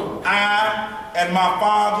 Come on. I and my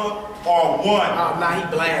Father are one. Oh, now he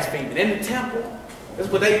blaspheming. In the temple. That's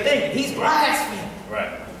what they think. He's blaspheming.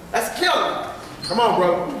 Right. That's killing. Come on,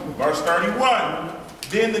 bro. Verse 31.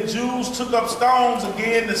 Then the Jews took up stones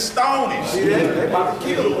again to stone him. See that? They about to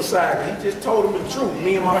kill the Messiah. He just told them the truth.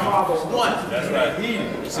 Me and my Father are one. That's right.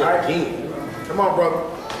 He said again. Come on, brother.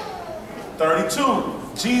 32.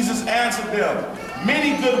 Jesus answered them,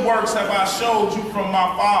 Many good works have I showed you from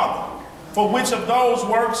my Father. For which of those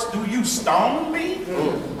works do you stone me?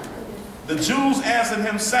 The Jews answered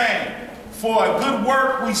him, saying, For a good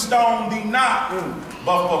work we stone thee not,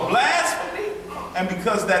 but for blasphemy, and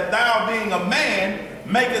because that thou being a man,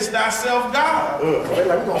 makest thyself God. They're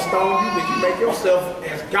like, we're going to stone you, but you make yourself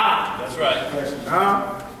as God. That's right.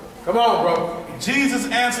 Huh? Come on, bro. Jesus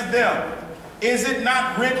answered them, Is it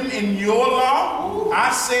not written in your law,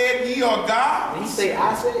 I said ye are God? Did he say,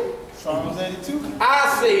 I said? Psalms 82.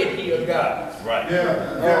 I said he are God. Right.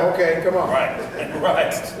 Oh, okay, come on. Right.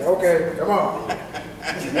 Right. Okay, come on.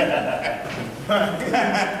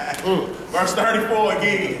 Verse 34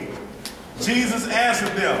 again. Jesus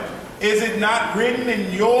answered them, Is it not written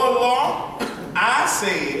in your law, I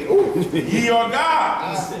said ye are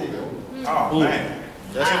gods? Oh man.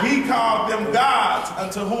 And he called them gods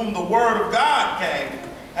unto whom the word of God came,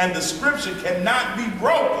 and the scripture cannot be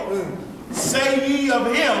broken. Say ye of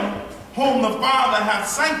him whom the Father hath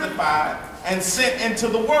sanctified and sent into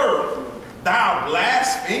the world, Thou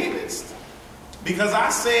blasphemest, because I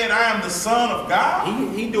said I am the Son of God?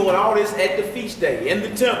 He doing all this at the feast day, in the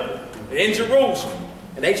temple, in Jerusalem,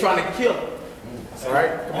 and they trying to kill him. All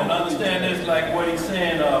right? And understand this, like what he's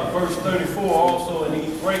saying, verse 34 also, and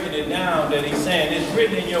he's breaking it down, that he's saying, it's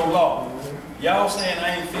written in your law. Y'all saying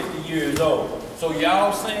I ain't 50 years old. So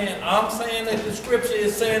y'all saying, I'm saying that the scripture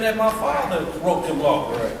is saying that my Father wrote the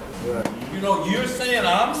law. Right. You know, you're saying,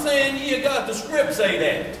 I'm saying ye got the script say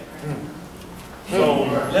that. So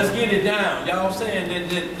let's get it down. Y'all saying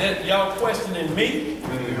that y'all questioning me,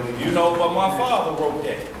 you know, but my Father wrote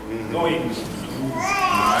that. Go ahead. All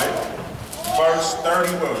right. Verse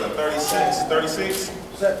 30, what was that, 36?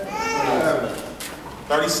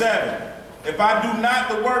 37. If I do not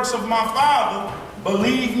the works of my Father,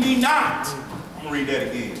 believe me not. I'm going to read that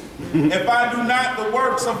again. If I do not the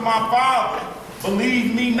works of my Father,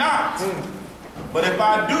 believe me not. But if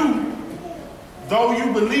I do, though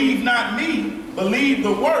you believe not me, believe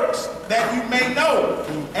the works, that you may know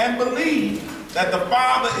and believe that the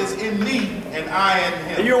Father is in me and I in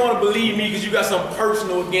him. And you don't want to believe me because you got some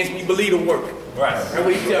personal against me. Believe the work. Right. That's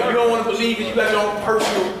what he tells you. You don't want to believe because you got your own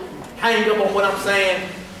personal hang up on what I'm saying.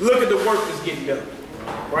 Look at the work that's getting done.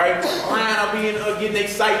 Right? Blind are being getting their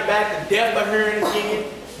sight back, the deaf are hearing again,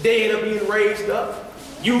 dead are being raised up.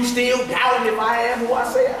 You still doubting if I am who I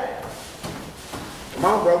say I am? Come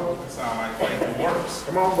on, bro. Sound like faith works.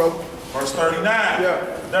 Come on, bro. Verse 39.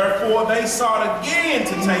 Yeah. Therefore they sought again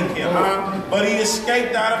to take him, but he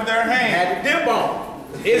escaped out of their hand. Had to dip on.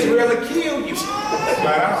 Israel will kill you. See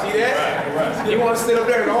that? You want to sit up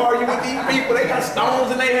there and argue with these people? They got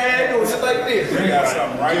stones in their hand doing shit like this. They got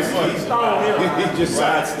something right for you. Stone him. He just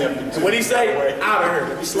sidestepped it. So what he say? Out of here.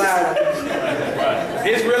 Let me slide.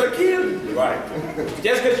 Israel will kill you. Right.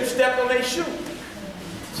 Just because you stepped on their shoe.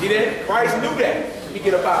 See that? Christ knew that. Let me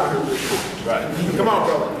get up out of here. Right. Come on,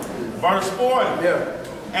 brother. Verse 40. Yeah.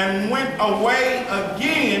 And went away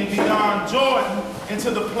again beyond Jordan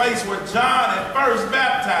into the place where John had first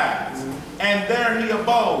baptized. And there he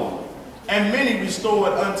abode. And many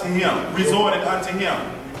resorted unto him,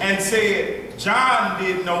 and said, John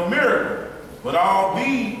did no miracle, but all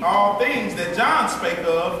things that John spake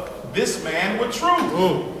of, this man were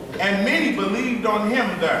true. And many believed on him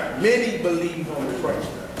there. Many believed on the Christ.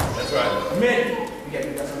 That's right. Many. You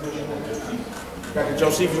got some got the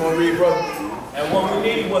Josephus you want to read, brother? And what we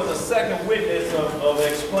need was a second witness of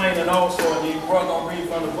explaining also, and the brother gonna read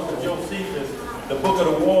from the book of Josephus, the book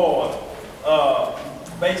of the wars,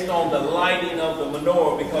 based on the lighting of the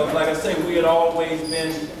menorah, because like I say, we had always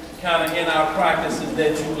been kind of in our practices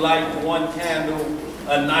that you light one candle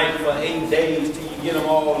a night for 8 days till you get them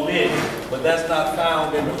all lit, but that's not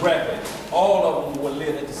found in the record. All of them were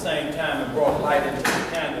lit at the same time and brought light into the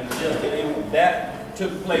candle. Just that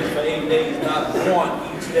took place for 8 days, not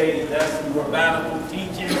one each day. That's some rabbinical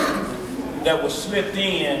teaching that was slipped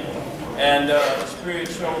in, and the Spirit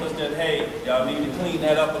showed us that, hey, y'all need to clean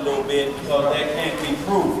that up a little bit because that can't be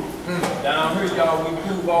proved. Down here, y'all, we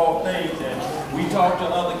prove all things, and we talk to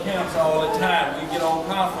other camps all the time. We get on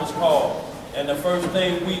conference calls, and the first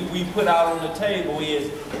thing we put out on the table is,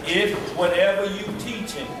 if whatever you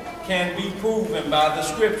teaching can be proven by the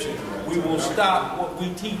Scripture, we will stop what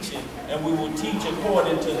we teaching, and we will teach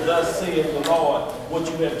according to thus saith the Lord, what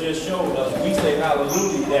you have just showed us. We say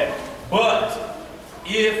hallelujah that. But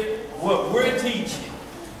if what we're teaching,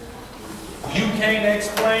 you can't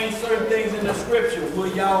explain certain things in the Scripture,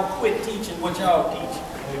 will y'all quit teaching what y'all teaching?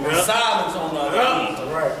 Silence on the other hand.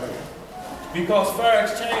 Right. Because fair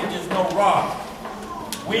exchange is no rock.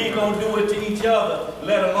 We ain't gonna do it to each other,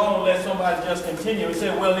 let alone let somebody just continue and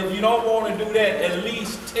say, well, if you don't want to do that, at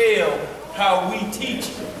least tell how we teach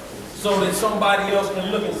it, so that somebody else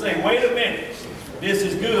can look and say, wait a minute, this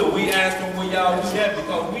is good. We ask them, will y'all do that?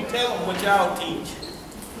 Because we tell them what y'all teach.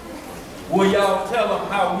 Will y'all tell them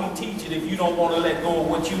how we teach it if you don't want to let go of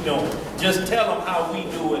what you're doing? Just tell them how we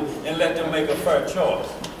do it and let them make a fair choice.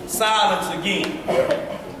 Silence again.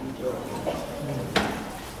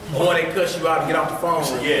 Or they cuss you out and get off the phone.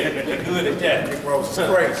 Yeah, they're good at that. Big Rose is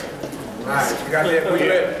crazy. All right, you got that? Where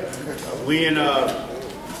you at? We in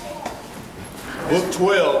book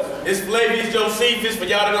 12. This Flavius Josephus, for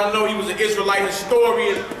y'all that don't know, he was an Israelite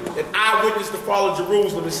historian, an eyewitness to fall of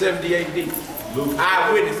Jerusalem in 70 AD.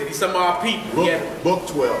 Eyewitness, and he's some of our people. Book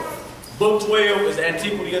 12. Book 12 is the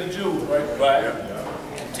Antiquity of the Jews, right? Right.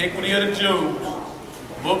 Antiquity of the Jews.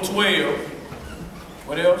 Book 12.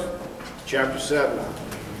 What else? Chapter 7.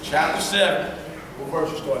 Chapter 7. What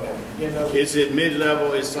verse you starting at? It's at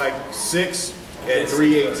mid-level. It's like 6 at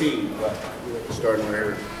 318. Starting right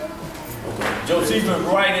here. Josephus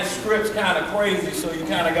writing scripts kind of crazy, so you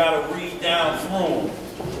kind of got to read down through them.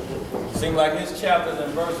 Seems like his chapters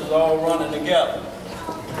and verses all running together.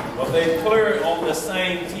 But they're clear on the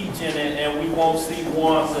same teaching, and we won't see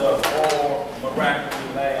ones that all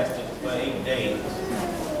miraculously lasted for 8 days.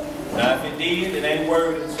 Now, if it did, it ain't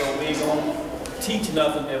worded, so we ain't going to teach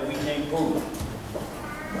nothing that we can't prove.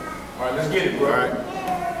 All right, let's get it, bro. All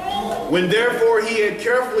right. When therefore he had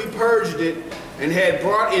carefully purged it and had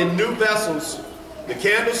brought in new vessels, the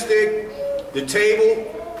candlestick, the table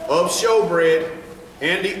of showbread,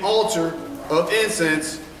 and the altar of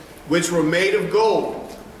incense, which were made of gold,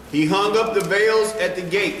 he hung up the veils at the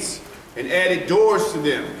gates and added doors to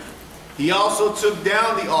them. He also took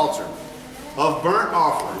down the altar of burnt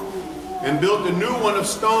offering and built a new one of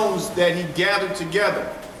stones that he gathered together,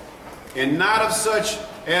 and not of such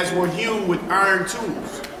as were hewn with iron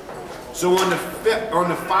tools. So on the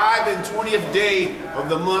 25th day of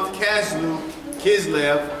the month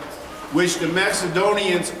Kislev, which the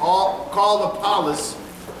Macedonians all call Apelles,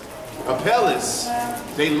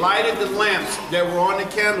 they lighted the lamps that were on the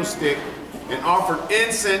candlestick and offered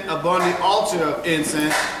incense upon the altar of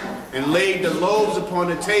incense, and laid the loaves upon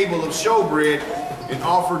the table of showbread, and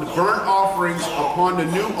offered burnt offerings upon the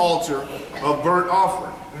new altar of burnt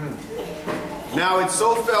offering. Now it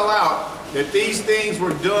so fell out that these things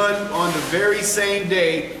were done on the very same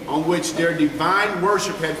day on which their divine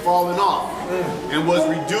worship had fallen off, and was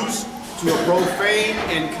reduced to a profane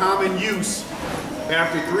and common use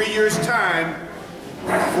after 3 years' time.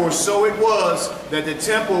 For so it was that the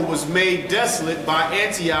temple was made desolate by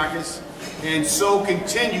Antiochus, and so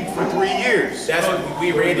continued for 3 years. That's what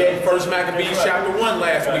we read that in 1 Maccabees chapter 1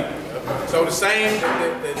 last week. So the same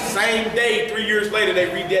day, 3 years later, they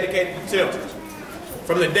rededicated the temple.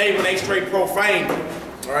 From the day when they straight profaned it.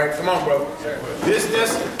 All right, come on, bro. This he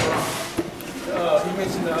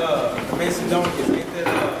mentioned the Macedonians, ain't that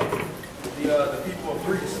the people of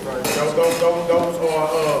Greece, right? Those are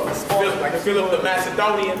like Philip the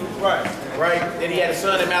Macedonian, right? Then he had a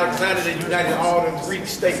son named Alexander that united all the Greek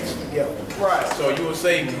states together. Right. So you would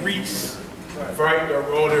say Greece, right?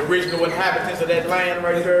 Or the original inhabitants of that land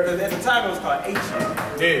right there. At the time it was called Asia. Or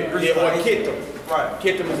Kittim. Right.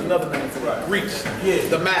 Kittim is another name for Greeks. Yeah.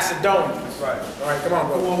 The Macedonians. Right. All right, come on,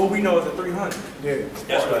 bro. Well, who we know is the 300. Yeah.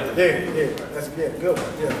 That's right. Yeah. That's good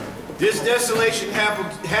one. Yeah. This desolation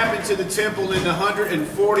happened to the temple in the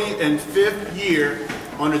 145th year,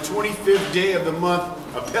 on the 25th day of the month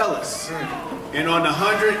Apelles, and on the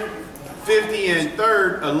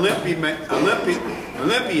 153rd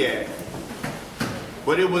Olympiad.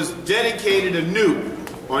 But it was dedicated anew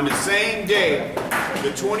on the same day,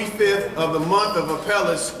 the 25th of the month of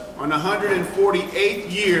Apelles, on the 148th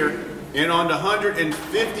year, and on the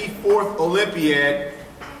 154th Olympiad.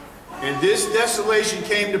 And this desolation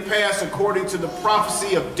came to pass according to the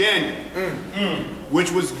prophecy of Daniel, which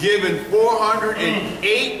was given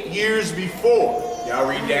 408 years before. Y'all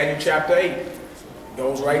read Daniel chapter 8.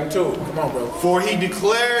 Goes right into it. Come on, bro. For he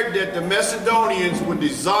declared that the Macedonians would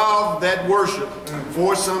dissolve that worship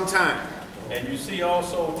for some time. And you see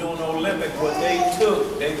also during the Olympics what they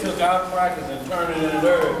took our practice and turned it into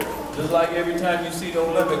theirs. Just like every time you see the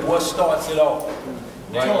Olympic, what starts it off?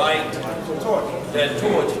 They light that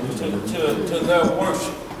torch to their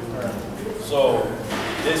worship. So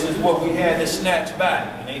this is what we had to snatch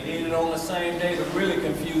back. And they did it on the same day to really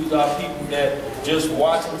confuse our people that just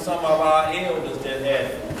watching some of our elders that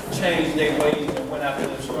had changed their ways and went after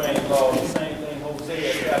the strange laws. The same thing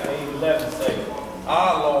Hosea chapter 8:11 says.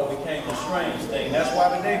 Our law became a strange thing. That's why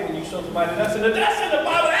today when you show somebody that's in the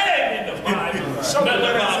Bible, that ain't in the Bible. Nothing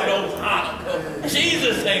about those Hanukkah.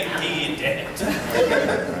 Jesus ain't did that.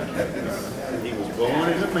 He was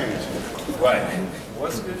born in a mansion. Right.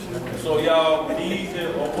 What's scripture? So y'all, these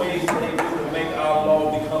are ways they do to make our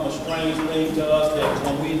law become a strange thing to us, that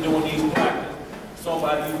when we doing these practices,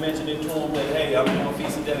 somebody you mentioned it to them that, hey, I'm doing a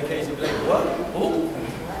feast of dedication. They like, what? Who?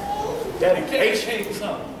 Dedication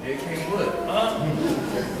something. Dedicated what?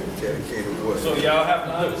 Dedicated what? So y'all have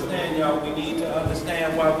to understand, y'all, we need to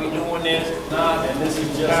understand why we're doing this. And this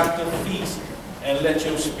is just a feast. And let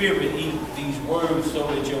your spirit eat these words so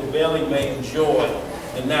that your belly may enjoy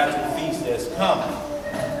the natural feast that's coming.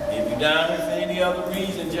 If you're down here for any other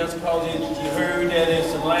reason, just because you heard that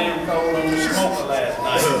it's a lamb cold on the smoker last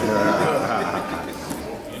night.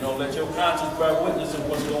 Let your conscience bear witness of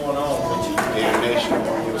what's going on with you. We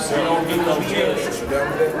don't do no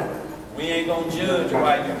judging. We ain't gonna judge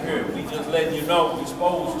while you're here. We just letting you know we're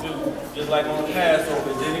supposed to, just like on the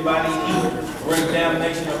Passover. Does anybody eat, bring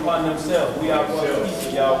damnation upon themselves? We are one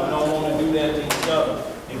people, y'all. We don't want to do that to each other.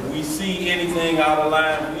 If we see anything out of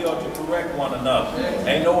line, we ought to correct one another.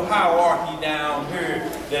 Ain't no hierarchy down here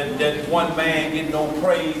that one man get no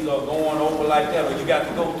praise or going over like that, or you got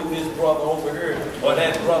to go through this brother over here or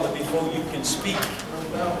that brother before you can speak.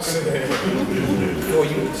 Before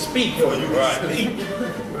you can speak. We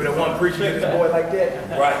don't want to preach to this boy like that.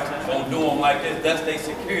 Right. Don't do them like this. That's their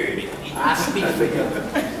security. I speak for you.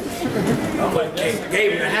 I'm like,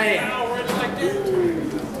 gave him a hand.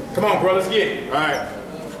 Come on, bro, let's get it. All right.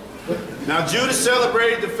 Now Judah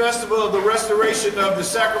celebrated the festival of the restoration of the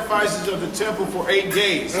sacrifices of the temple for 8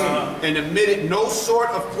 days, and admitted no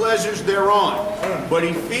sort of pleasures thereon, but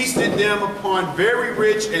he feasted them upon very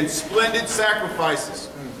rich and splendid sacrifices.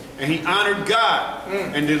 And he honored God,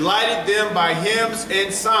 and delighted them by hymns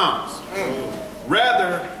and psalms.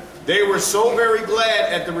 Rather, they were so very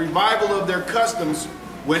glad at the revival of their customs,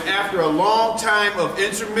 when after a long time of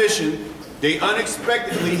intermission, they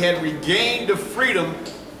unexpectedly had regained the freedom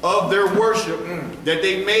of their worship, that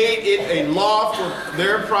they made it a law for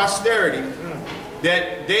their posterity,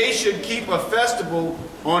 that they should keep a festival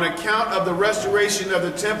on account of the restoration of the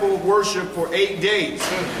temple worship for 8 days.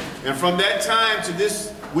 And from that time to this,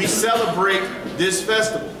 we celebrate this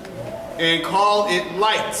festival and call it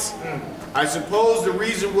Lights. I suppose the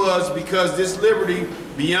reason was because this liberty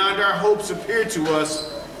beyond our hopes appeared to us,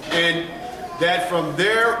 and that from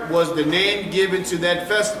there was the name given to that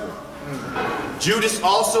festival. Judas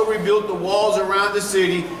also rebuilt the walls around the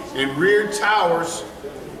city and reared towers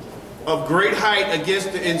of great height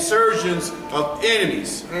against the insurgents of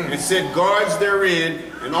enemies, and set guards therein,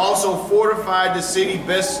 and also fortified the city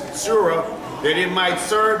Bethsura, that it might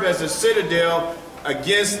serve as a citadel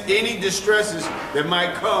against any distresses that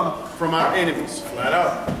might come from our enemies. Flat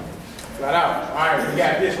out. Flat out. All right, we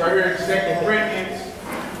got this right here in 2 Corinthians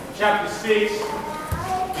chapter 6.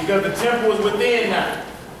 Because the temple is within now.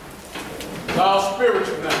 It's all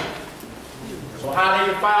spiritual now. So how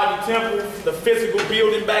they defiled the temple, the physical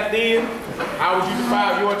building back then, how would you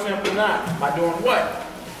defile your temple now? By doing what?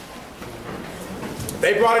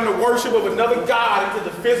 They brought in the worship of another god into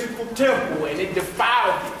the physical temple and it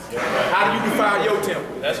defiled it. How do you defile your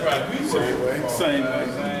temple? That's right. Same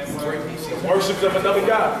way. Worships of another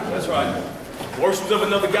god. That's right. Worships of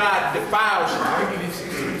another god defiles you.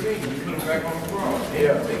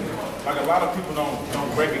 Yeah. Like a lot of people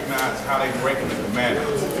don't recognize how they breaking the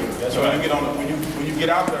commandments. That's so right. When you get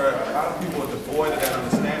out there, a lot of people are devoid of that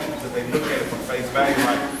understanding because they look at it from face value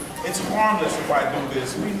like it's harmless if I do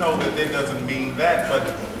this. We know that it doesn't mean that, but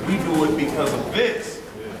we do it because of this.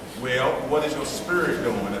 Well, what is your spirit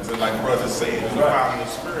doing? It's like brother said, you're defiling your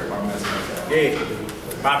spirit by messing with that.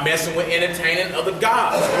 Yeah. By messing with entertaining other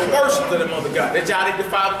gods or worship of them other gods. That's how they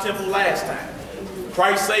defiled the temple last time.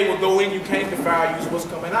 Christ say, well, go in, you can't defile, use what's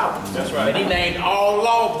coming out. That's right. And he named all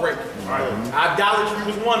lawbreakers. Right. Idolatry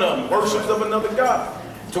was one of them. Worships of another god.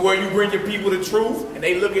 To where you bring your people the truth, and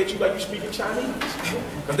they look at you like you're speaking Chinese.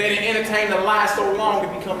 Because they didn't entertain the lie so long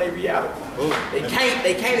to become their reality. They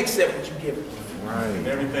can't accept what you give them. Right.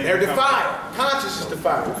 Everything They're defiled. Conscience is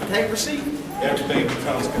defiled. You can't receive it. Everything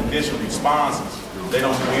becomes conditional responses. They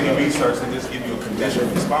don't do any research, they just give you a conditional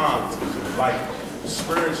response. Like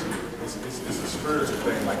spiritually, it's a spiritual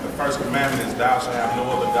thing. Like the first commandment is thou shalt have no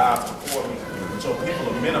other gods before me. So people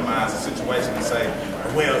will minimize the situation and say,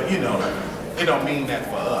 well, you know, it don't mean that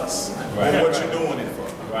for us. Right. But what you doing it for?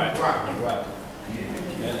 Right. Right.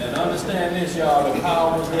 And understand this, y'all, the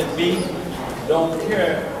powers that be don't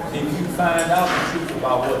care if you find out the truth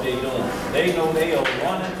about what they're doing. They know they are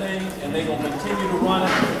running things and they're going to continue to run it.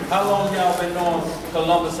 How long y'all been knowing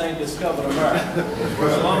Columbus ain't discovered America?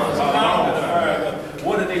 Columbus founded America.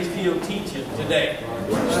 What are they still teaching today?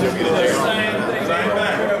 Still be the Same thing. They don't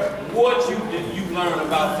care what you learn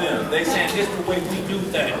about them. They saying this is the way we do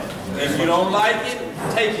things. If you don't like it,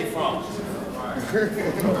 take it from us.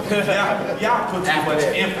 Y'all put too much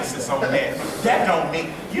emphasis on that. That don't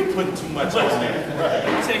mean you put too much on that.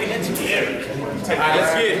 You're taking it to the area. All right,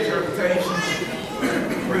 let's get it.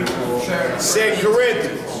 2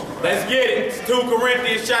 Corinthians. Let's get it. It's 2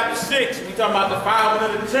 Corinthians chapter 6. We talking about the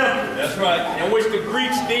defilement of the temple. That's right. In which the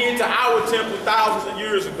Greeks did to our temple thousands of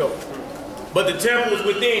years ago. But the temple is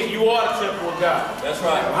within. You are the temple of God. That's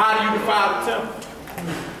right. How do you defile the temple?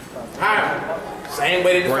 How? Same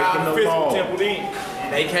way they defiled the physical temple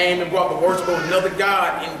then. They came and brought the worship of another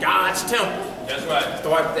God in God's temple. That's right. So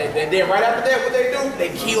then right after that, what they do? They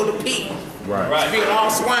kill the pig. Right. Spit all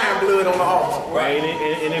swine blood on the altar. Right,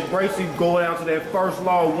 and it breaks you, go down to that first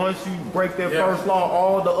law. Once you break that first law,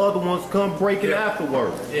 all the other ones come breaking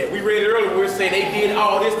afterwards. Yeah, we read it earlier where it say they did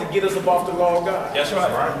all this to get us up off the law of God. That's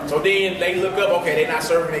right. So then they look up, okay, they're not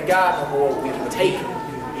serving their God no more. We can take it.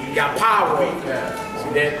 You got power over it.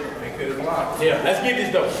 See that? Yeah, let's get this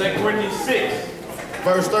though. 2 Corinthians 6.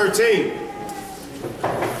 Verse 13.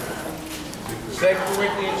 2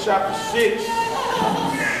 Corinthians chapter 6.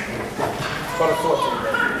 Start at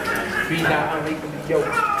 14. Be not unequally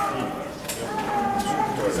yoked.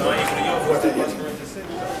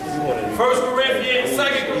 First Corinthians, 2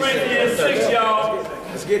 Corinthians 6, y'all.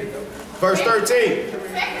 Let's get it though. Verse 13.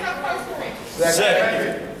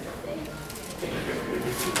 Second.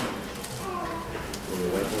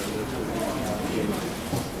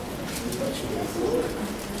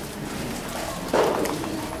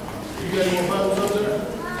 You got any more Bibles up there?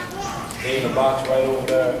 They in the box right over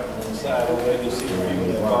there on the side over there. You see the people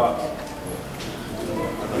in the box.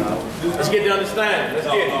 Let's get the understanding. Let's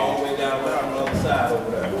get it. All the way down on the other side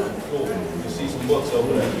over there. Cool. You see some books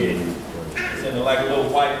over there. It's in like a little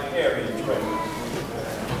white area tray.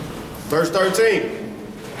 Verse 13.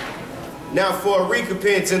 Now for a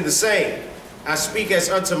recompense in the same, I speak as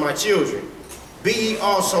unto my children. Be ye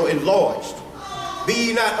also enlarged. Be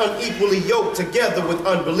ye not unequally yoked together with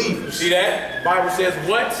unbelievers. See that? The Bible says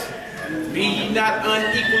what? Be ye not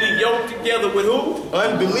unequally yoked together with who?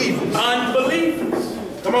 Unbelievers. Unbelievers.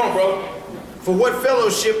 Come on, bro. For what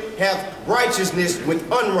fellowship hath righteousness with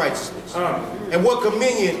unrighteousness? And what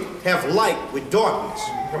communion hath light with darkness?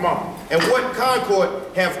 Come on. And what concord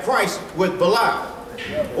hath Christ with Belial?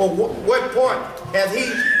 Or what part hath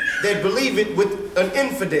he that believeth with an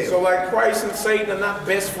infidel? So like Christ and Satan are not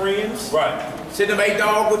best friends. Right. Sitting there, hey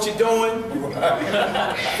dog, what you doing?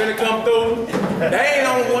 Finna come through. They ain't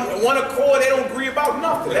on one accord. They don't agree about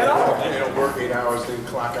nothing at all. They don't work 8 hours, then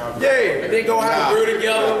clock out. Yeah, and they go out and brew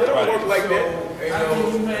together. They don't work like that.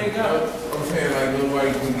 I'm saying like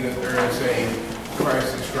nobody can get up there and say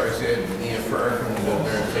Christ is Christ said in the inferno and go up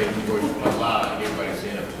there and say we go to Allah. Everybody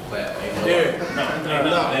saying up to clap.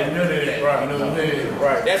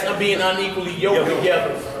 Right. That's being unequally yoked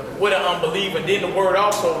together with an unbeliever. And then the word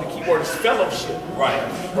also, the key word is fellowship. Right.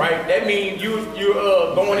 Right? That means you're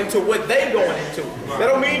going into what they going into. That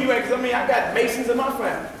don't mean you ain't, because I mean, I got Masons in my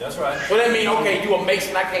family. That's right. Well, that mean, okay, you a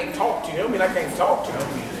Mason, I can't talk to you. That don't mean I can't talk to you.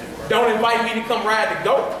 Don't invite me to come ride the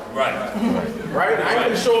goat. Right. Right? I ain't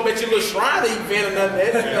going to show up at your little shrine event or nothing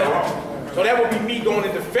like that. You know? So that would be me going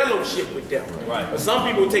into fellowship with them. Right. But some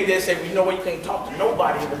people take that and say, well, you know what, you can't talk to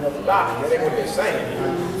nobody in another doctrine. That ain't what they're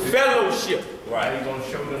saying. Fellowship. Right.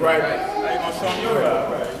 Right.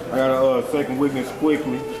 I got a second witness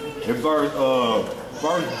quickly. In verse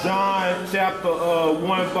John chapter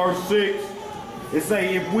 1 verse 6, it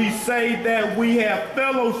say, if we say that we have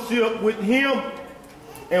fellowship with him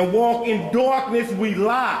and walk in darkness, we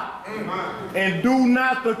lie and do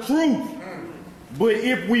not the truth. But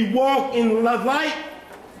if we walk in the light,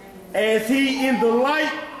 as he in the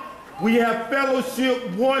light, we have fellowship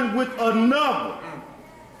one with another.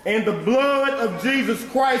 And the blood of Jesus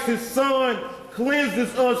Christ, his son,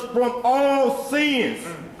 cleanses us from all sins.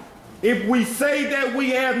 If we say that we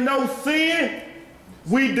have no sin,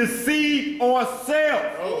 we deceive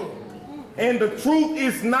ourselves. And the truth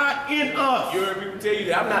is not in us. You heard people tell you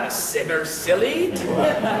that I'm not a sinner, silly.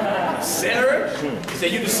 Sinner. He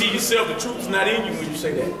said you deceive yourself, the truth is not in you when you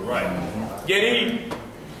say that. Right. Get in.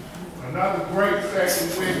 Another great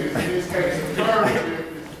second witness, in this case, the third witness,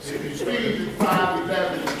 is Ephesians 5,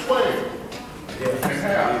 11, and 12. And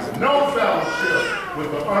have no fellowship with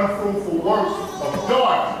the unfruitful works of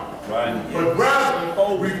darkness, Right. but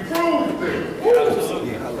rather reprove them.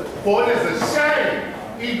 For it is a shame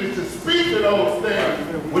even to speak of those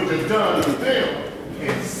things which are done to them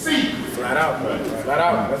in secret. Flat out, man. Flat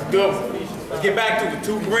out. That's good. Let's get back to it.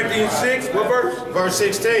 2 Corinthians 6, what verse? Verse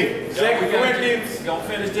 16. 2 Corinthians. We're going to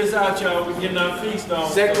finish this out, y'all. We're getting our feast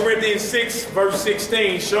on. 2 Corinthians 6, verse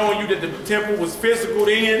 16, showing you that the temple was physical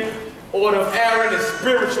then, order of Aaron is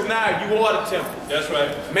spiritual now. You are the temple. That's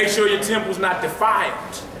right. Make sure your temple's not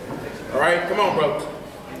defiled. All right, come on, brother.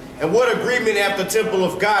 And what agreement have the temple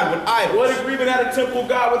of God with idols? What agreement had the temple of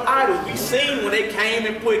God with idols? We seen when they came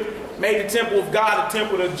and made the temple of God a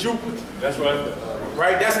temple of Jupiter. That's right.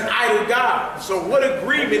 Right? That's an idol god. So what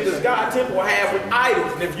agreement does God's temple have with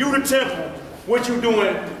idols? And if you the temple, what you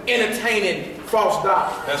doing entertaining false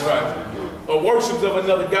doctrine? That's right. Or worships of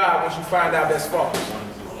another god once you find out that's false?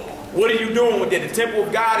 What are you doing with that? The temple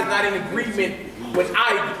of God is not in agreement with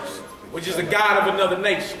idols, which is a god of another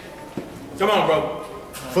nation. Come on, bro.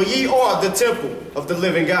 For ye are the temple of the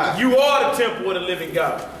living God. You are the temple of the living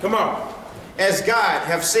God. Come on. As God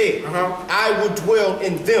have said, I will dwell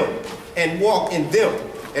in them and walk in them,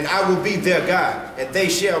 and I will be their God, and they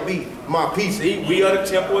shall be my people. See, we are the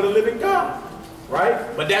temple of the living God,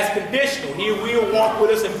 right? But that's conditional. He will walk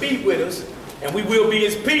with us and be with us, and we will be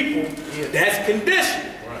his people. That's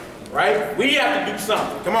conditional, right? We have to do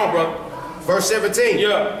something. Come on, brother. Verse 17.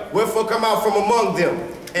 Yeah. Wherefore come out from among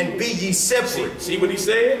them, and be ye separate. See what he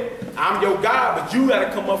said? I'm your God, but you got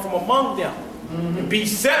to come up from among them. And be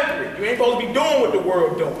separate. You ain't supposed to be doing what the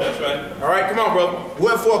world doing. That's right. All right, come on, brother.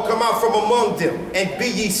 Wherefore come out from among them, and be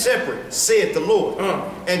ye separate, saith the Lord,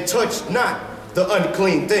 and touch not the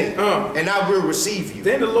unclean thing, and I will receive you.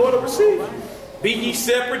 Then the Lord will receive you. Be ye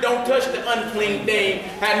separate, don't touch the unclean thing,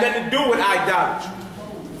 have nothing to do with idolatry.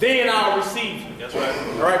 Then I'll receive you. That's right.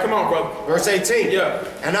 All right, come on, brother. Verse 18. Yeah.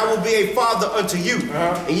 And I will be a father unto you,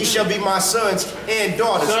 and ye shall be my sons and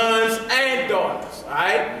daughters. Sons and daughters. All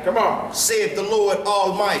right, come on. Saith the Lord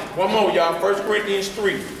Almighty. One more, y'all. 1 Corinthians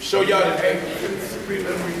 3. Show y'all the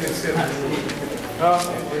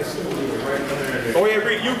Go ahead,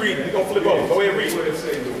 read it. You read it. We're going to flip over. Go ahead, read it.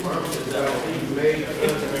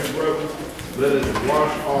 Let us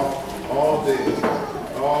wash off all that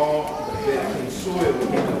can soil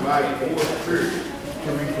in the body or spirit to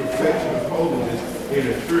be perfection of holiness in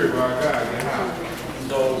the spirit of our God and how.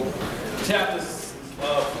 So, chapter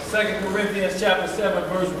 2 Corinthians chapter 7,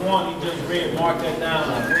 verse 1, he just read. Mark that down.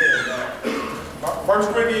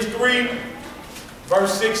 1 Corinthians 3,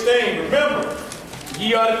 Verse 16, remember,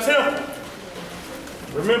 ye are the temple.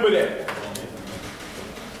 Remember that.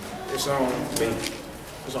 It's on me.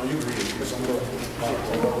 It's on you, read it. It's on Lord.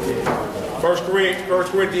 1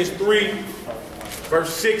 Corinthians 3,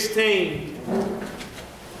 verse 16.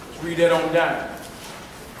 Let's read that on down.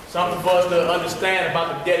 Something for us to understand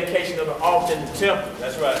about the dedication of the altar and the temple.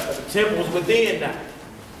 That's right. The temple is within now.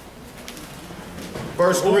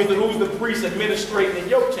 Who's the priest administrating in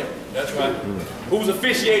your temple? That's right. Who's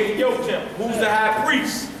officiating in your temple? Who's the high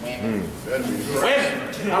priest? Women.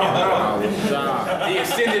 The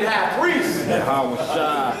ascended high priest.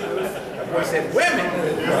 Boy said women.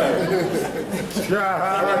 All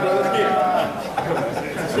right, bro, let's get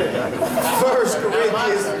it. 1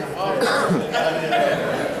 Corinthians.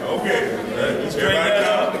 Okay.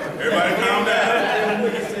 Everybody calm down.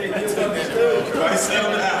 Everybody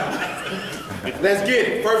settle down. Let's get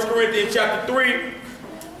it. 1 Corinthians chapter 3.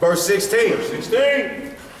 Verse 16.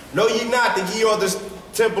 16. Know ye not that ye are the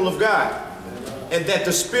temple of God, and that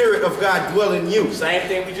the Spirit of God dwell in you? Same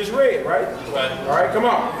thing we just read, right? Right. All right, come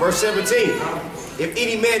on. Verse 17. If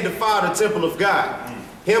any man defile the temple of God,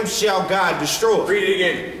 him shall God destroy. Read it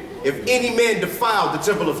again. If any man defile the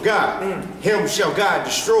temple of God, him shall God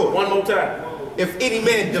destroy. One more time. If any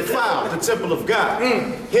man defile the temple of God,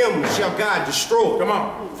 him shall God destroy. Come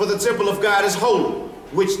on. For the temple of God is holy,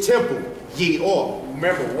 which temple ye are.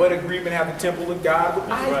 Remember, what agreement have the temple of God with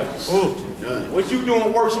idols? What you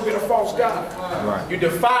doing worshiping a false God? Right. You're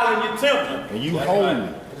defiling your temple. And you holy.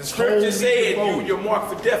 The scripture said you're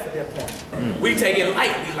marked for death at that point. We take it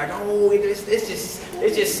lightly, like, oh, it's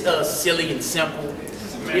just silly and simple.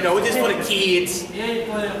 You know, it's just for the kids. Yeah.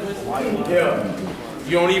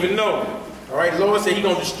 You don't even know. All right, Lord said He's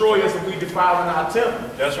gonna destroy us if we defile in our temple.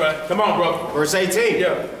 That's right. Come on, brother. Verse 18.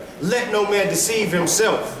 Yeah. Let no man deceive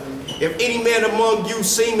himself. If any man among you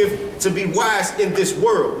seemeth to be wise in this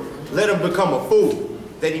world, let him become a fool,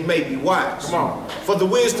 that he may be wise. Come on. For the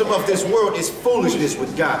wisdom of this world is foolishness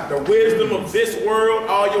with God. The wisdom of this world,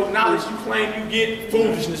 all your knowledge you claim you get,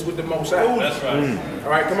 foolishness with the Most High. That's right. All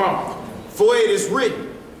right, come on. For it is written,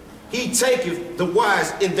 He taketh the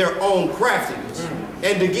wise in their own craftiness.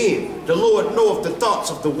 And again, the Lord knoweth the thoughts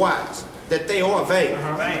of the wise, that they are vain.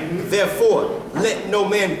 Therefore, let no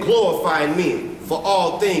man glorify men, for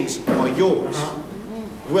all things are yours.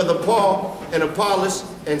 Whether Paul and Apollos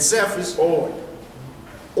and Cephas, or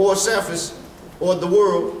Cephas, or the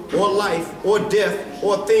world, or life, or death,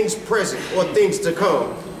 or things present, or things to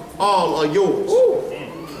come, all are yours.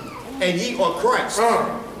 And ye are Christ.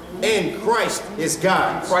 And Christ is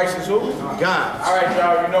God. Christ is who? God. All right,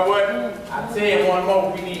 y'all, you know what? I said one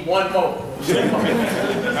more. We need one more.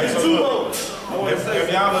 Hey, so look,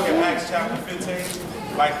 if y'all look at Acts chapter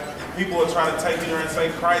 15, like people are trying to take here and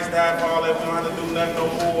say Christ died for all that, we don't have to do nothing no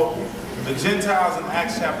more. The Gentiles in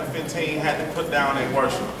Acts chapter 15 had to put down their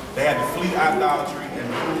worship. They had to flee idolatry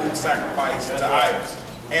and food sacrifice to idols.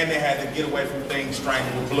 And they had to get away from things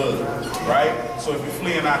strangled with blood, right? So if you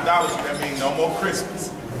flee in idolatry, that means no more Christmas.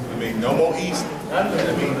 That means no more Easter.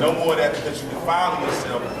 That means no more of that, because you're defiling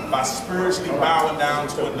yourself by spiritually bowing down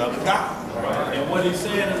to another God. Right. And what he's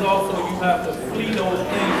saying is also you have to flee those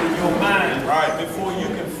things in your mind before you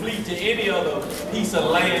can flee to any other piece of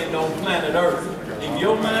land on planet Earth. If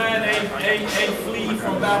your mind ain't flee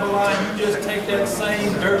from Babylon, you just take that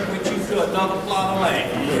same dirt with you to another plot of land.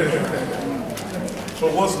 So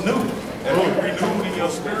what's new? That we renewed in your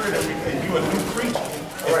spirit, and you a new creature.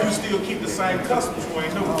 If you still keep the same customs, you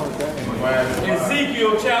ain't new.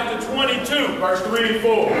 Ezekiel chapter 22, Verse 3 and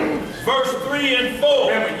 4. verse 3 and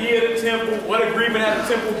 4. Remember, ye of the temple, what agreement had the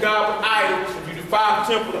temple of God with idols? If you defile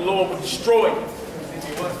the temple, the Lord will destroy you.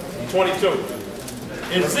 22.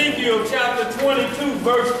 Ezekiel chapter 22,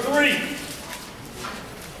 verse 3.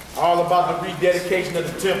 All about the rededication of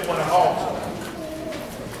the temple and the altar.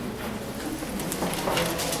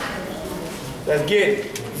 Let's get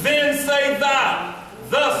it. Then say thou,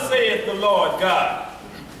 thus saith the Lord God,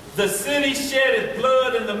 the city sheddeth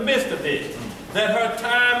blood in the midst of it, that her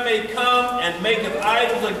time may come and maketh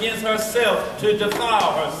idols against herself to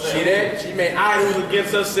defile herself. See that? She made idols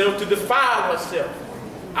against herself to defile herself.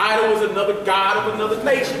 Idol is another god of another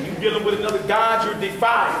nation. You're dealing with another god, you're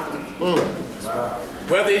defiling.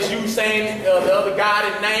 Whether it's you saying the other god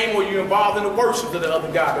in name, or you're involved in the worship of the other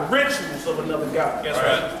god, the rituals of another god. That's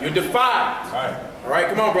right. You're defiled. All right,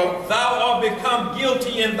 come on, brother. Thou art become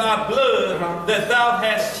guilty in thy blood that thou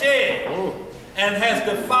hast shed, and hast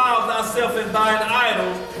defiled thyself in thine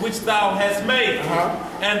idols which thou hast made.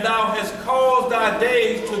 And thou hast caused thy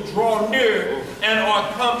days to draw near, and are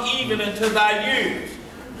come even into thy years.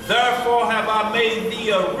 Therefore have I made thee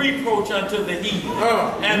a reproach unto the heathen,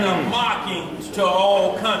 and a mocking to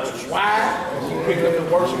all countries. Why? You picked up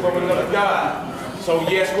the worship of another God. So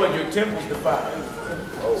guess what? Your temple's defiled.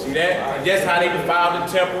 See that? And that's how they defiled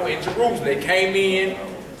the temple in Jerusalem. They came in,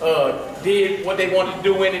 did what they wanted to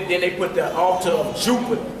do in it, then they put the altar of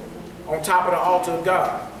Jupiter on top of the altar of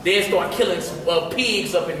God. Then start killing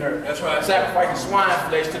pigs up in there. That's right. Sacrificing swine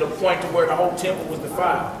flesh to the point to where the whole temple was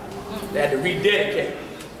defiled. They had to rededicate.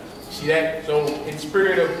 See that? So in the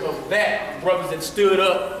spirit of that, brothers that stood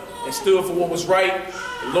up and stood for what was right,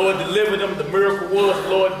 the Lord delivered them. The miracle was the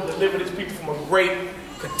Lord delivered his people from a great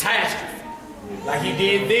catastrophe. Like he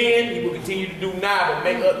did then, he will continue to do now,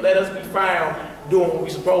 but let us be found doing what we're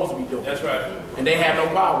supposed to be doing. That's right. And they have no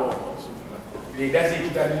power over us. Yeah, that's it.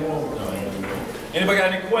 You got to move on. Anybody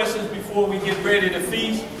got any questions before we get ready to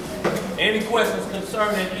feast? Any questions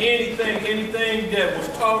concerning anything that was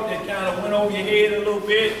taught that kind of went over your head a little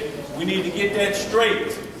bit? We need to get that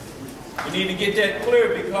straight. We need to get that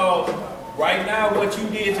clear, because right now what you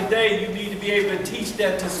did today, you need to be able to teach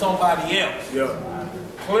that to somebody else. Yeah.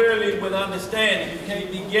 Clearly with understanding. You can't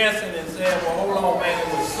be guessing and saying, well, hold on, man, it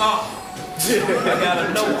was something. I got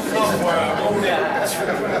a note somewhere. I wrote that.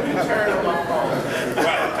 Turn on my phone.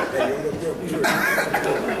 Right.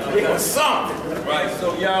 It was something. Right,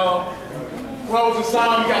 so y'all, closing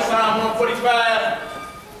psalm, you got Psalm 145.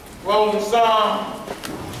 Closing psalm.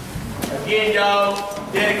 Again, y'all,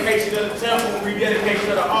 dedication of the temple, rededication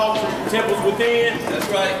of the altar, temples within. That's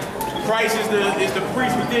right. Christ is the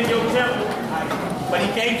priest within your temple, but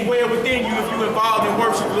he can't dwell within you if you're involved in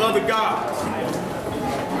worship with other gods.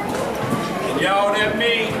 And y'all, that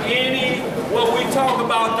means what we talk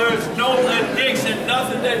about, there's no addiction,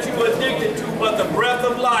 nothing that you're addicted to but the breath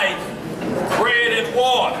of life, bread and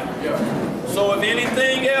water. Yeah. So if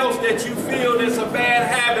anything else that you feel is a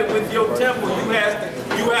bad habit with your temple, you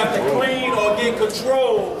have to clean or get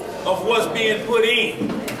control of what's being put in.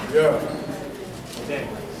 Yeah.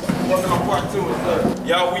 Working on part 2 is good.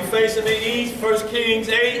 Y'all, we facing the east, 1 Kings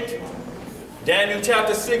 8, Daniel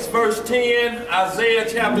chapter 6, verse 10, Isaiah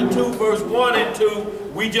chapter 2, verse 1 and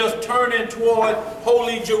 2. We just turning toward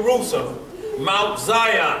holy Jerusalem, Mount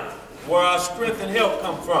Zion, where our strength and help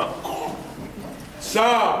come from.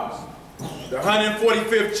 Psalms, the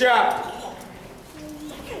 145th chapter,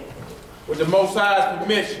 with the Most High's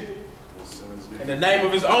permission, in the name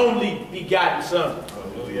of his only begotten Son.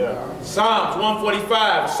 Hallelujah. Psalms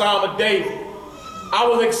 145, a Psalm of David. I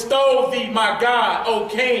will extol thee, my God, O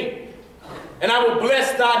King, and I will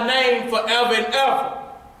bless thy name forever and ever.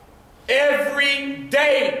 Every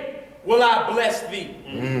day will I bless thee,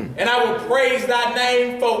 and I will praise thy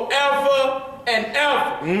name forever and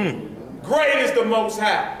ever. Great is the Most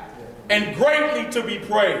High, and greatly to be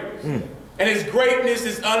praised, and his greatness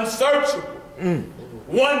is unsearchable.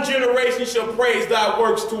 One generation shall praise thy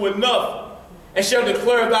works to another, and shall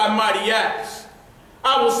declare thy mighty acts.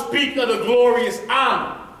 I will speak of the glorious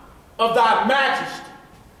honor of thy majesty,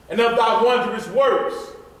 and of thy wondrous works.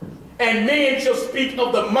 And men shall speak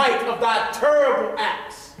of the might of thy terrible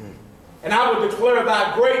acts, and I will declare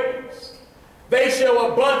thy greatness. They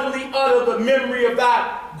shall abundantly utter the memory of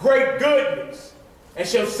thy great goodness, and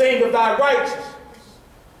shall sing of thy righteousness.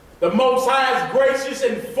 The Most High is gracious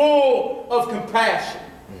and full of compassion,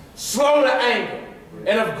 slow to anger,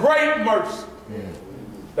 and of great mercy.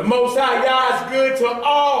 The Most High Yah is good to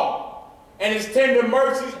all, and his tender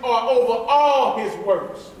mercies are over all his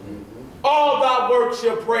works. All thy works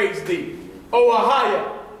shall praise thee, O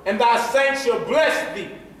Ahijah, and thy saints shall bless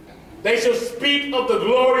thee. They shall speak of the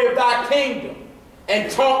glory of thy kingdom,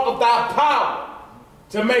 and talk of thy power,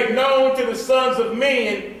 to make known to the sons of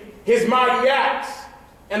men his mighty acts,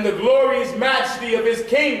 and the glorious majesty of his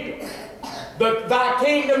kingdom. Thy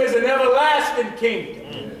kingdom is an everlasting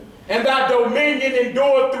kingdom, and thy dominion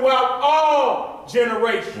endureth throughout all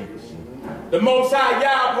generations. The Most High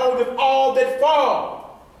Yah upholdeth all that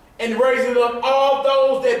fall, and raiseth up all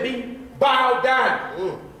those that be bowed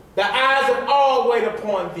down. The eyes of all wait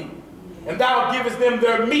upon thee, and thou givest them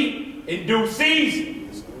their meat in due season.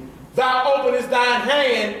 Thou openest thine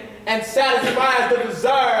hand and satisfies the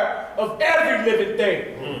desire of every living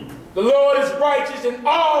thing. The Lord is righteous in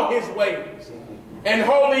all his ways, and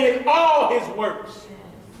holy in all his works.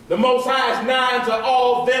 The Most High's nigh to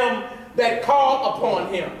all them that call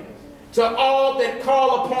upon him, to all that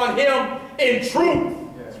call upon him in truth.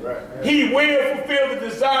 Right. He will fulfill the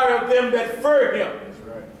desire of them that fear him.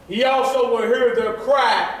 Right. He also will hear their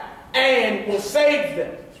cry and will save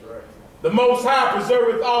them. Right. The Most High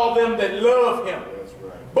preserveth all them that love him.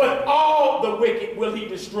 Right. But all the wicked will he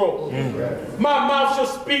destroy. Right. My mouth shall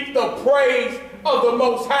speak the praise of the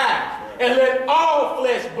Most High, and let all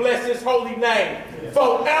flesh bless his holy name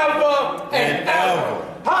forever and ever.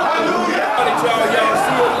 Hallelujah. Y'all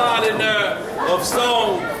see a line in there of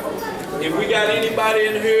songs. If we got anybody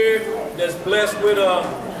in here that's blessed with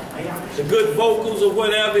the good vocals or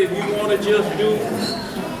whatever, if you want to just do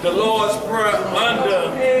the Lord's Prayer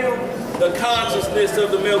under the consciousness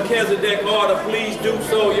of the Melchizedek order, please do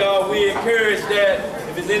so, y'all. We encourage that.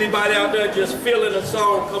 If there's anybody out there just feeling a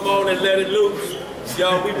song, come on and let it loose.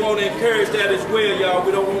 Y'all, we want to encourage that as well, y'all.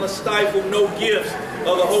 We don't want to stifle no gifts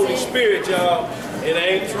of the Holy Spirit, y'all. And I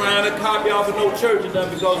ain't trying to copy off of no church or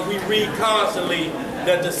nothing, because we read constantly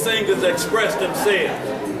that the singers express themselves.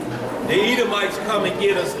 The Edomites come and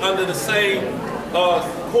get us under the same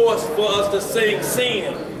course for us to sing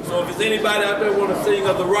sin. So if there's anybody out there want to sing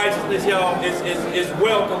of the righteousness, y'all, it's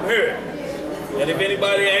welcome here. And if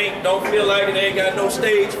anybody don't feel like it, ain't got no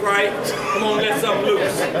stage fright, come on, let something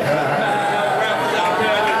loose. Rappers out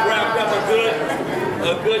there that wrapped up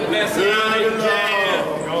a good messianic jam.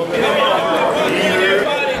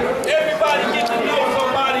 Everybody get to know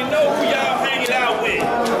somebody, know who y'all hanging out with,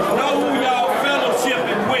 know who y'all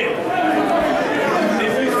fellowshipping with.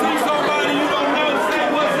 If you see somebody you don't know, say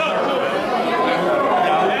what's up to them.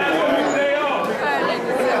 Ask them who they are.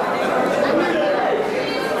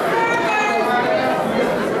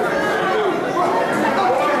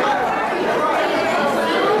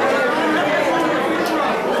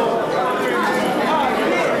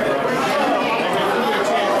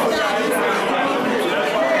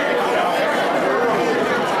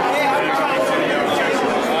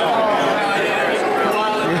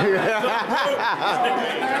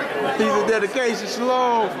 Dedication,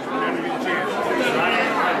 shalom.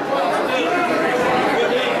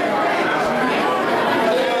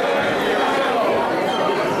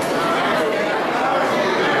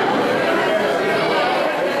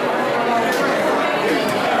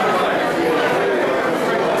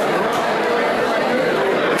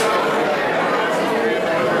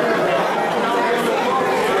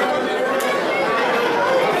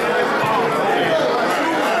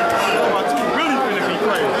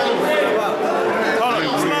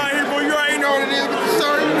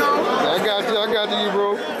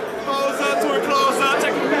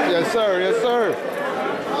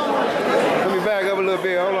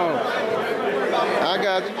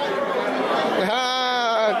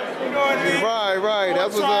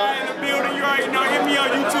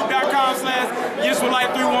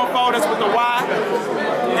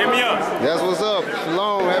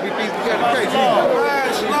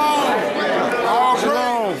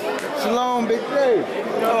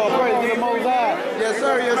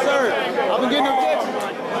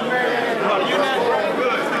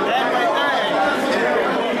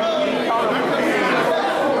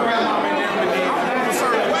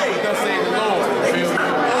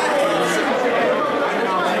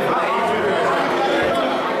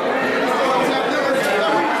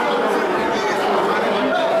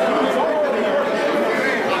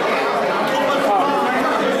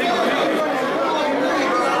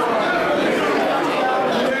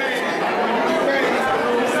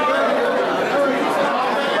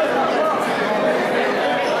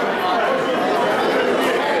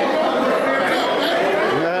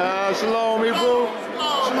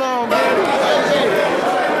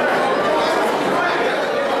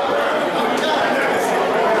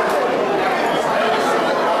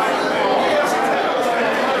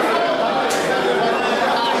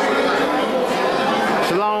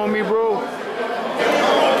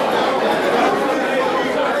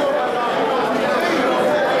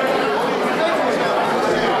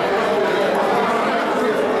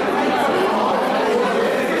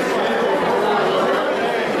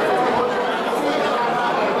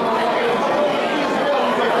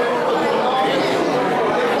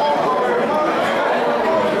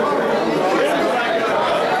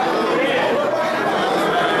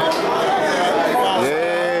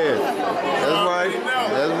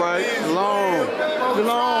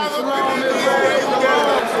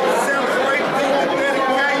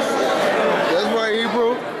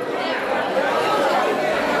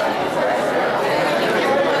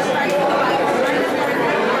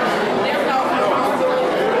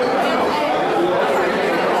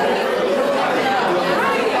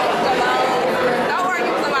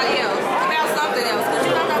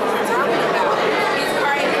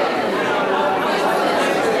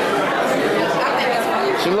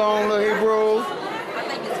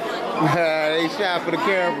 For the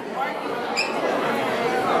camera.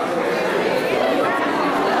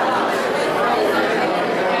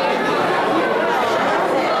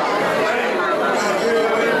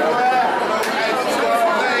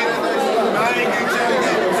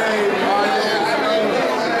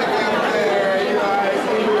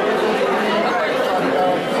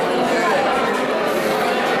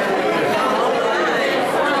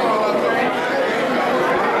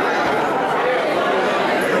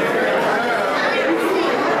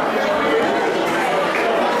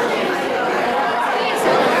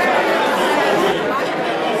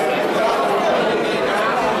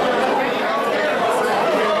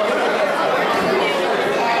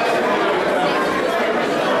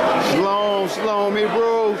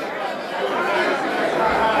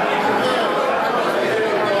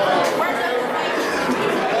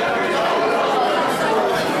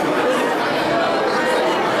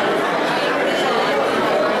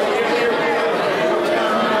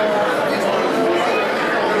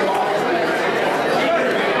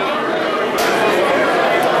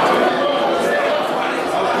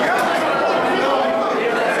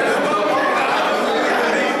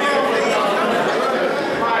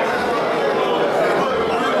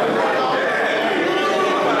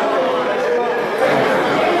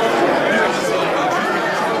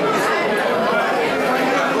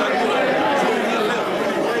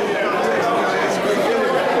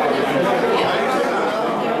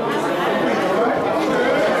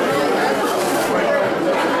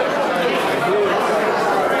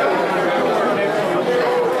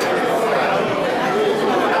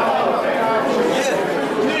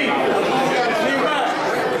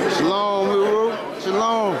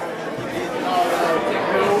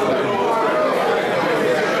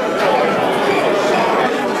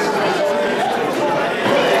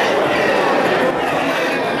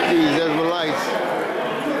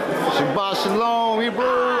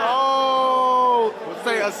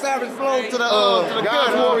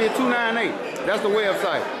 298. That's the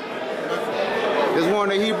website. There's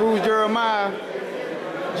one of the Hebrews, Jeremiah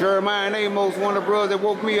and Amos, one of the brothers that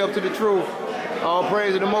woke me up to the truth. All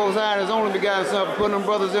praise to the Most High and His only begotten Son for putting them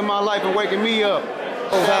brothers in my life and waking me up.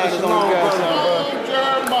 Most High and His only begotten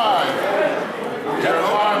Son, bro.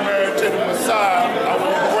 Jeremiah married to the Messiah. I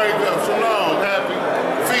want to break up. Shalom. Happy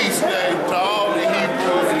feast day to all the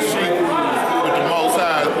Hebrews and Hebrews with the Most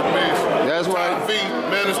High's permission. That's right.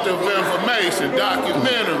 Minister of Information,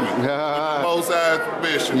 documentary. Most High's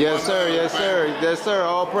permission. Yes, sir. Yes, sir. Yes, sir.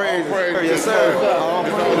 All praise. Yes, sir. All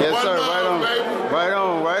praise. Yes, sir. Right on. Right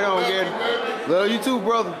on. Right on, Getty. Love you too,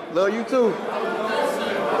 brother. Love you too.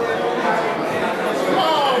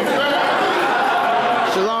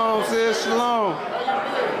 Shalom, sis. Shalom.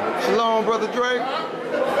 Shalom, brother Drake.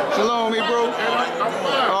 Shalom, me bro.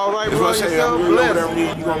 All right, bro. Yourself blessed.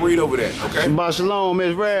 You gonna read over that, okay? Shabbat shalom,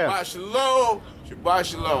 Miss Rare. Shabbat shalom. Shabbat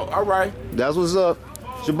shalom. All right. That's what's up.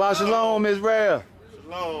 Shabbat shalom, Miss Rare.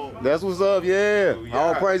 Shalom. That's what's up, yeah.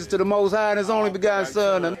 All praises to the Most High and His only begotten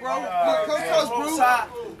Son.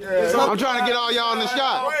 I'm trying to get all y'all in the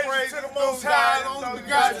shot. Praise to the Most High and only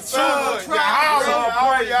begotten Son.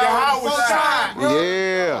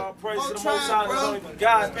 Yeah. Praise to the Most High and only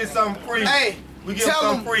begotten. Get something free. Hey, We get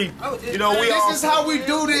something free. You know, this is how we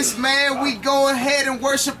do this, man. We go ahead and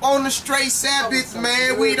worship on the straight Sabbath,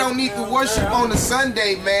 man. We don't need to worship on the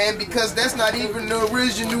Sunday, man, because that's not even the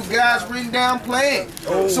original God's written down plan.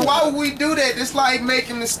 So why would we do that? It's like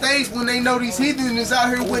making mistakes when they know these heathens is out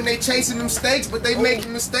here when they chasing them steaks, but they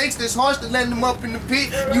making mistakes that's harsh to let them up in the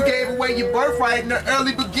pit. You gave away your birthright in the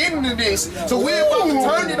early beginning of this. So we're about to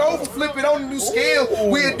turn it over, flip it on a new scale.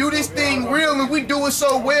 We'll do this thing real, and we do it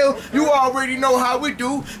so well. You already know how we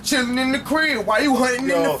do, chilling in the crib while you hunting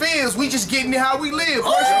in the fields. We just getting it how we live.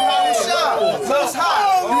 First how we shop. Most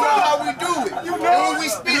high. You know how we do it. And when we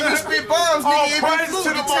spit bombs, nigga, every flute,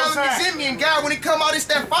 the talent is in me. And God, when it come out, it's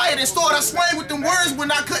that fire that sword I swing with them words when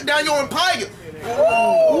I cut down your empire.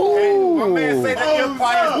 My man say that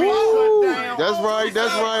empire be cut down. That's right,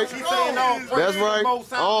 that's right. He's saying That's right.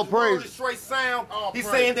 All praise. Straight sound. He's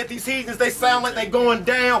saying that these heathens, they sound like they going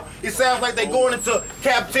down. It sounds like they going into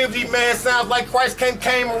captivity, man. Sounds like Christ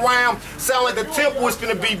came around. Sound like the temple is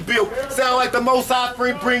going to be built. Sound like the Most High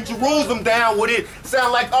bring Jerusalem down with it.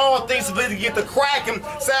 Sound like all things are going to get to cracking.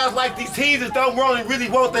 Sounds like these heathens don't really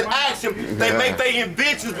want that action. They make their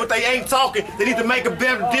inventions, but they ain't talking. They need to make a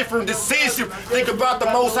better, different decision. Think about the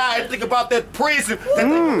Most High and think about that prison that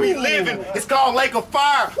they will be living. It's called Lake of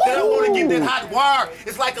Fire. They don't want to get that hot wire.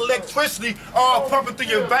 It's like electricity all pumping through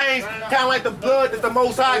your veins, kind of like the blood that the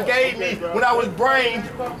Most High gave me when I was brained,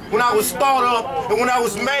 when I was thought up, and when I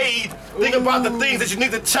was made. Think about the things that you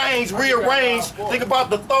need to change, rearrange. Think about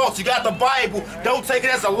the thoughts. You got the Bible. Don't take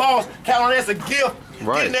it as a loss. Count it as a gift.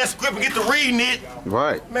 Right. Get in that script and get to reading it.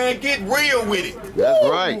 Right. Man, get real with it. That's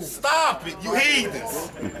right. Stop it, you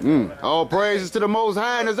heathens. All praises to the Most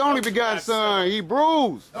High and His only begotten Son.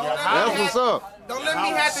 Hebrews. That's what's up. Don't let me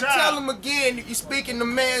have to tell him again, if you're speaking the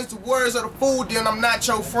man's words of the fool, then I'm not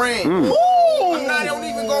your friend. I'm not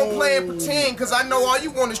even gonna play and pretend, because I know all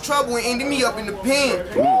you want is trouble and ending me up in the pen.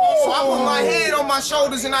 So I put my head on my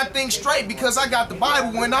shoulders and I think straight, because I got the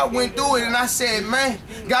Bible when I went through it, and I said, man,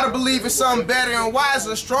 gotta believe in something better and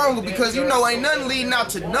wiser, stronger, because you know ain't nothing leading out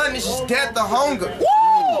to nothing, it's just death or hunger.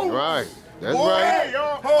 Right. That's right.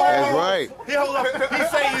 That's right. He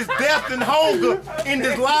saying it's death and hunger in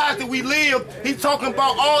this life that we live. He's talking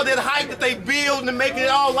about all that hype that they build and making it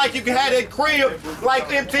all like you can have that crib,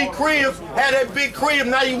 like MT Cribs, had that big crib.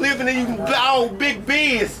 Now you living in all big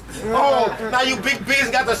biz. Oh, now you big biz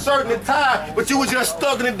got the shirt and the tie, but you was just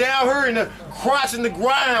stuck it down here in the crotch in the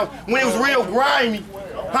ground when it was real grimy.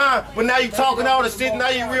 Huh? But now you talking all the shit, now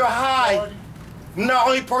you real high. No,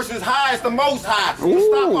 only person is high is the Most High. So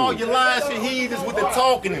stop all your lying shit heathens with the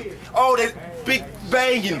talking, all that big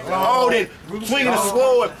banging, all that swinging the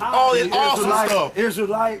sword, all that awesome stuff.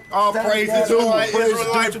 Israelite. All praises to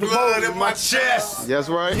Israelite blood in my chest. That's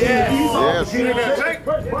right. Yes.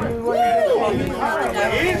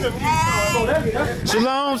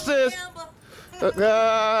 Shalom, sis.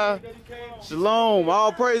 Shalom.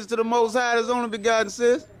 All praises to the Most High, His only begotten,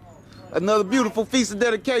 sis. Another beautiful feast of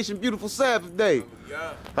dedication, beautiful Sabbath day.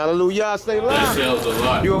 Hallelujah. Stay live.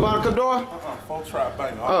 You about to Kador?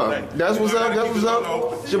 That's what's up. That's what's up.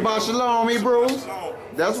 Shabbat shalom, Hebrews.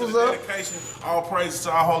 That's what's up. All praises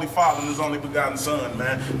to our Holy Father and His only begotten Son,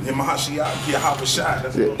 man. In Mahashiach,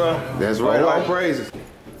 Yahweh. That's right. All praises.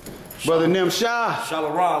 Brother Nimshah.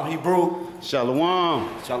 Shalom, Hebrew. Shalom.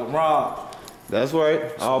 Shalom. That's right.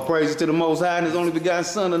 All praises to the Most High and His only begotten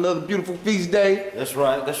Son. Another beautiful feast day. That's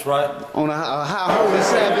right. That's right. On a high holy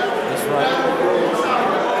Sabbath. That's right.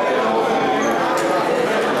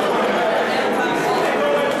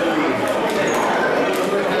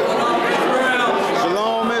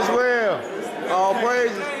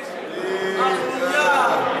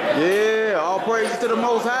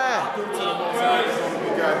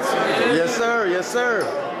 Yes,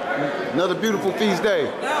 sir. Another beautiful feast day.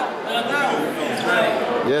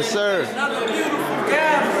 Yes, sir. Another beautiful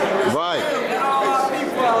gathering. Right. And all our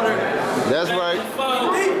people out there. That's right.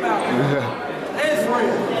 Deep out there.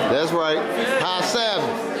 Israel. That's right. High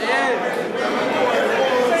Sabbath.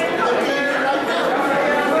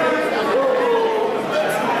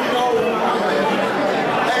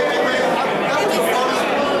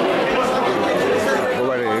 Go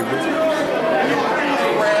right ahead,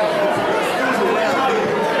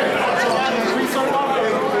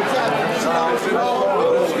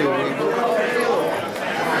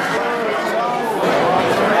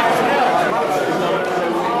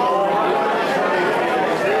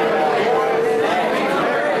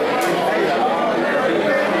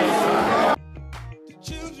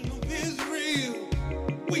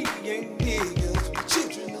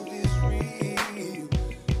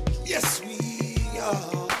 Yes, we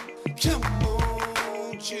are. Come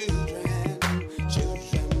on, children.